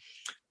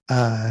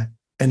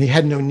he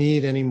had no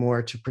need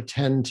anymore to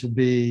pretend to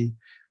be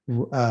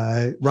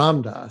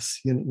Ram Dass,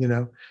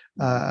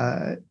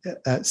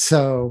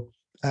 So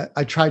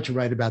I tried to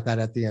write about that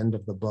at the end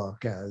of the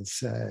book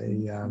as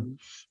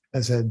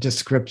a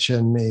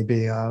description,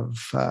 maybe, of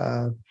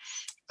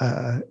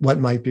what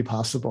might be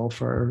possible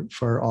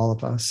for all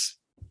of us.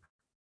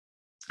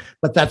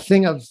 But that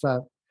thing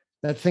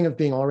of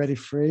being already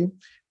free,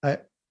 a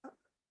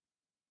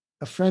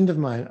friend of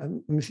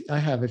mine, I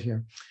have it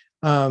here.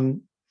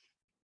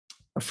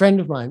 A friend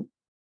of mine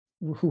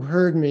who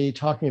heard me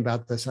talking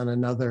about this on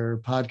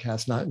another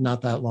podcast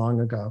not that long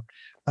ago,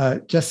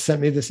 just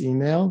sent me this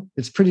email.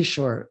 It's pretty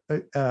short.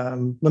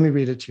 Let me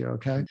read it to you,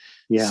 okay?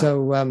 Yeah.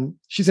 So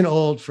she's an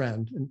old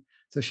friend. And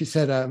So she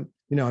said,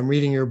 I'm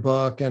reading your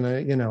book and,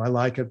 I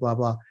like it, blah,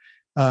 blah.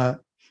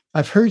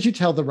 I've heard you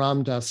tell the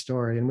Ram Dass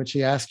story in which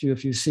he asked you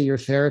if you see your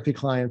therapy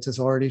clients as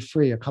already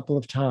free a couple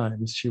of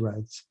times, she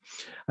writes.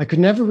 I could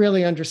never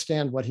really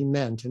understand what he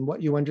meant and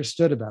what you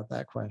understood about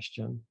that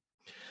question.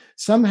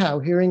 Somehow,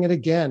 hearing it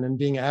again and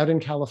being out in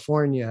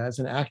California as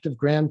an active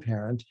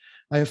grandparent,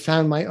 I have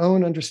found my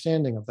own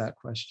understanding of that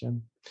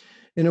question.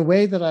 In a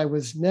way that I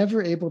was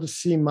never able to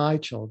see my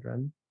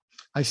children,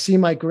 I see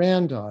my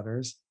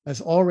granddaughters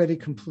as already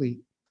complete,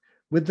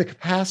 with the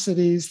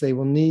capacities they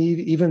will need,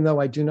 even though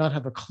I do not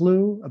have a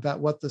clue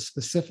about what the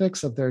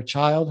specifics of their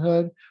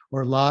childhood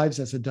or lives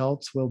as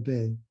adults will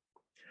be.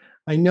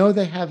 I know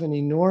they have an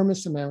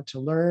enormous amount to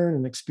learn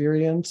and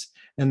experience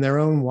and their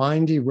own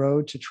windy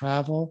road to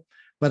travel,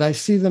 but I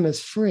see them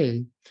as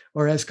free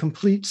or as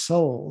complete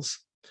souls.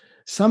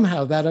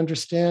 Somehow that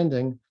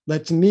understanding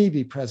lets me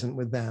be present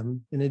with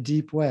them in a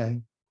deep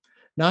way.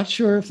 Not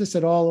sure if this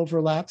at all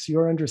overlaps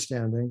your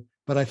understanding,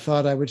 but I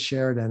thought I would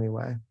share it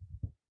anyway.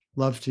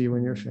 Love to you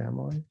and your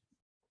family.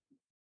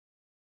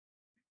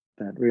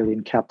 That really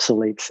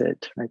encapsulates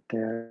it right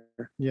there.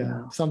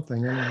 Yeah.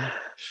 Something.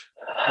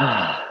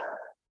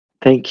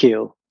 Thank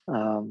you.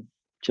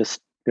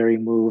 Just very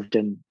moved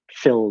and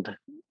filled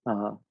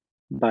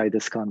by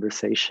this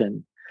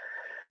conversation.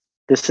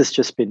 This has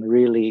just been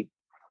really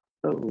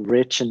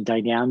rich and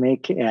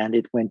dynamic, and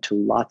it went to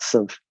lots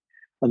of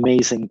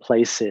amazing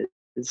places.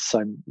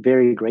 So I'm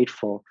very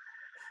grateful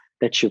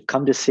that you've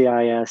come to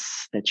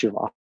CIIS, that you've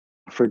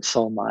offered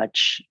so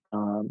much.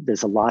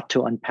 There's a lot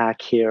to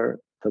unpack here.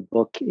 The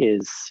book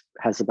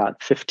has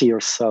about 50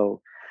 or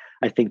so,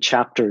 I think,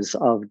 chapters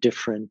of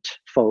different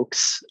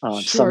folks.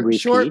 Some repeat,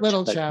 short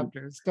little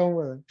chapters. Don't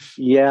worry.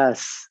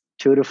 Yes,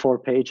 2 to 4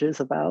 pages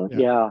about.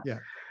 Yeah.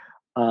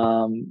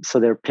 So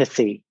they're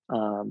pithy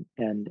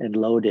and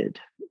loaded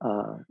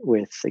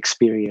with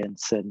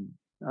experience and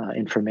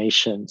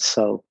information.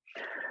 So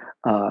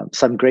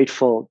I'm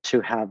grateful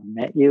to have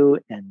met you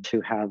and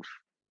to have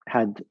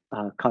had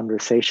a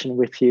conversation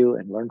with you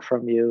and learned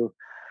from you.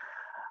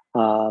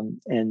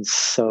 And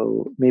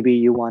so maybe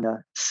you want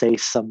to say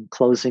some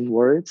closing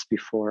words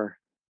before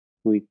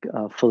we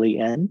fully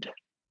end,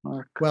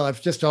 Mark. Well,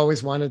 I've just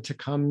always wanted to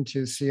come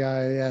to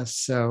CIIS,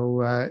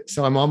 so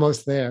I'm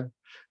almost there.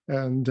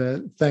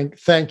 And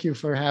thank you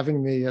for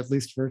having me, at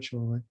least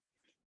virtually.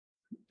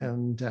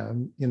 And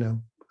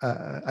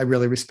I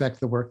really respect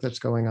the work that's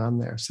going on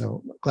there.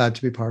 So glad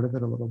to be part of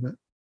it a little bit.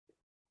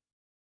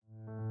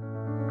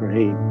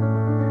 Great.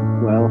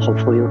 Well,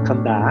 hopefully you'll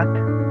come back.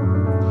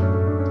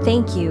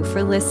 Thank you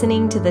for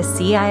listening to the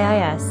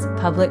CIIS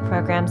Public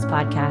Programs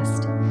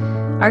Podcast.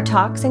 Our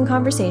talks and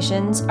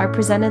conversations are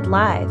presented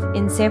live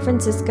in San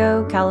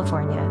Francisco,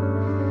 California.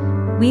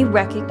 We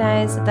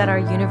recognize that our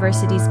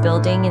university's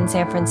building in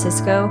San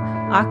Francisco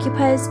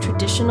occupies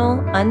traditional,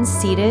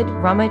 unceded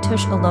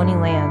Ramaytush Ohlone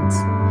lands.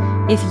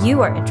 If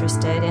you are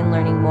interested in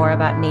learning more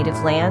about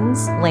Native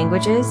lands,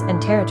 languages,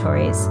 and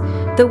territories,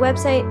 the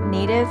website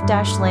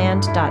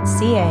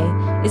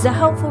native-land.ca is a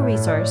helpful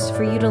resource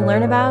for you to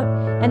learn about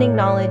and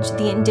acknowledge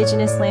the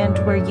Indigenous land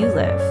where you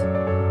live.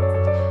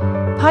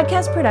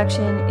 Podcast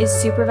production is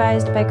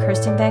supervised by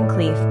Kirsten Van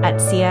Cleef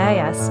at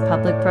CIIS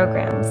Public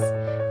Programs.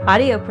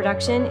 Audio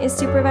production is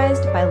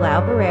supervised by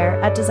Lau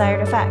Barrere at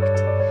Desired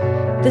Effect.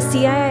 The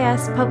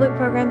CIIS Public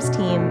Programs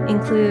team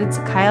includes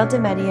Kyle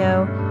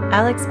DeMedio,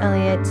 Alex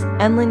Elliott,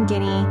 Emlyn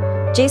Guinea,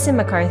 Jason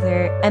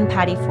MacArthur, and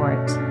Patty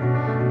Fort.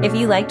 If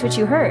you liked what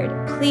you heard,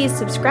 please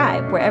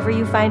subscribe wherever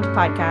you find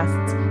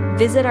podcasts,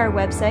 visit our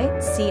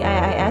website,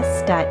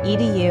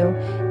 ciis.edu,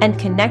 and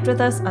connect with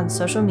us on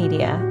social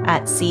media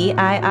at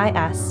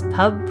CIIS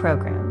Pub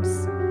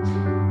Programs.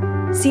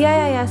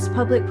 CIIS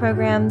Public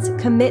Programs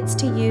commits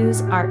to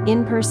use our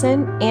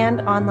in-person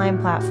and online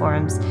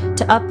platforms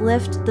to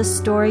uplift the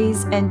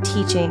stories and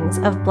teachings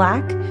of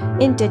Black,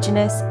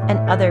 Indigenous, and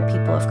other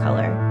people of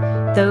color,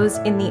 those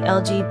in the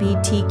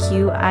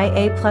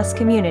LGBTQIA+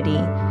 community,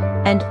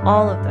 and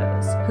all of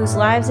those whose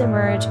lives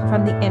emerge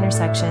from the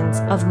intersections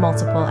of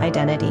multiple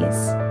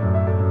identities.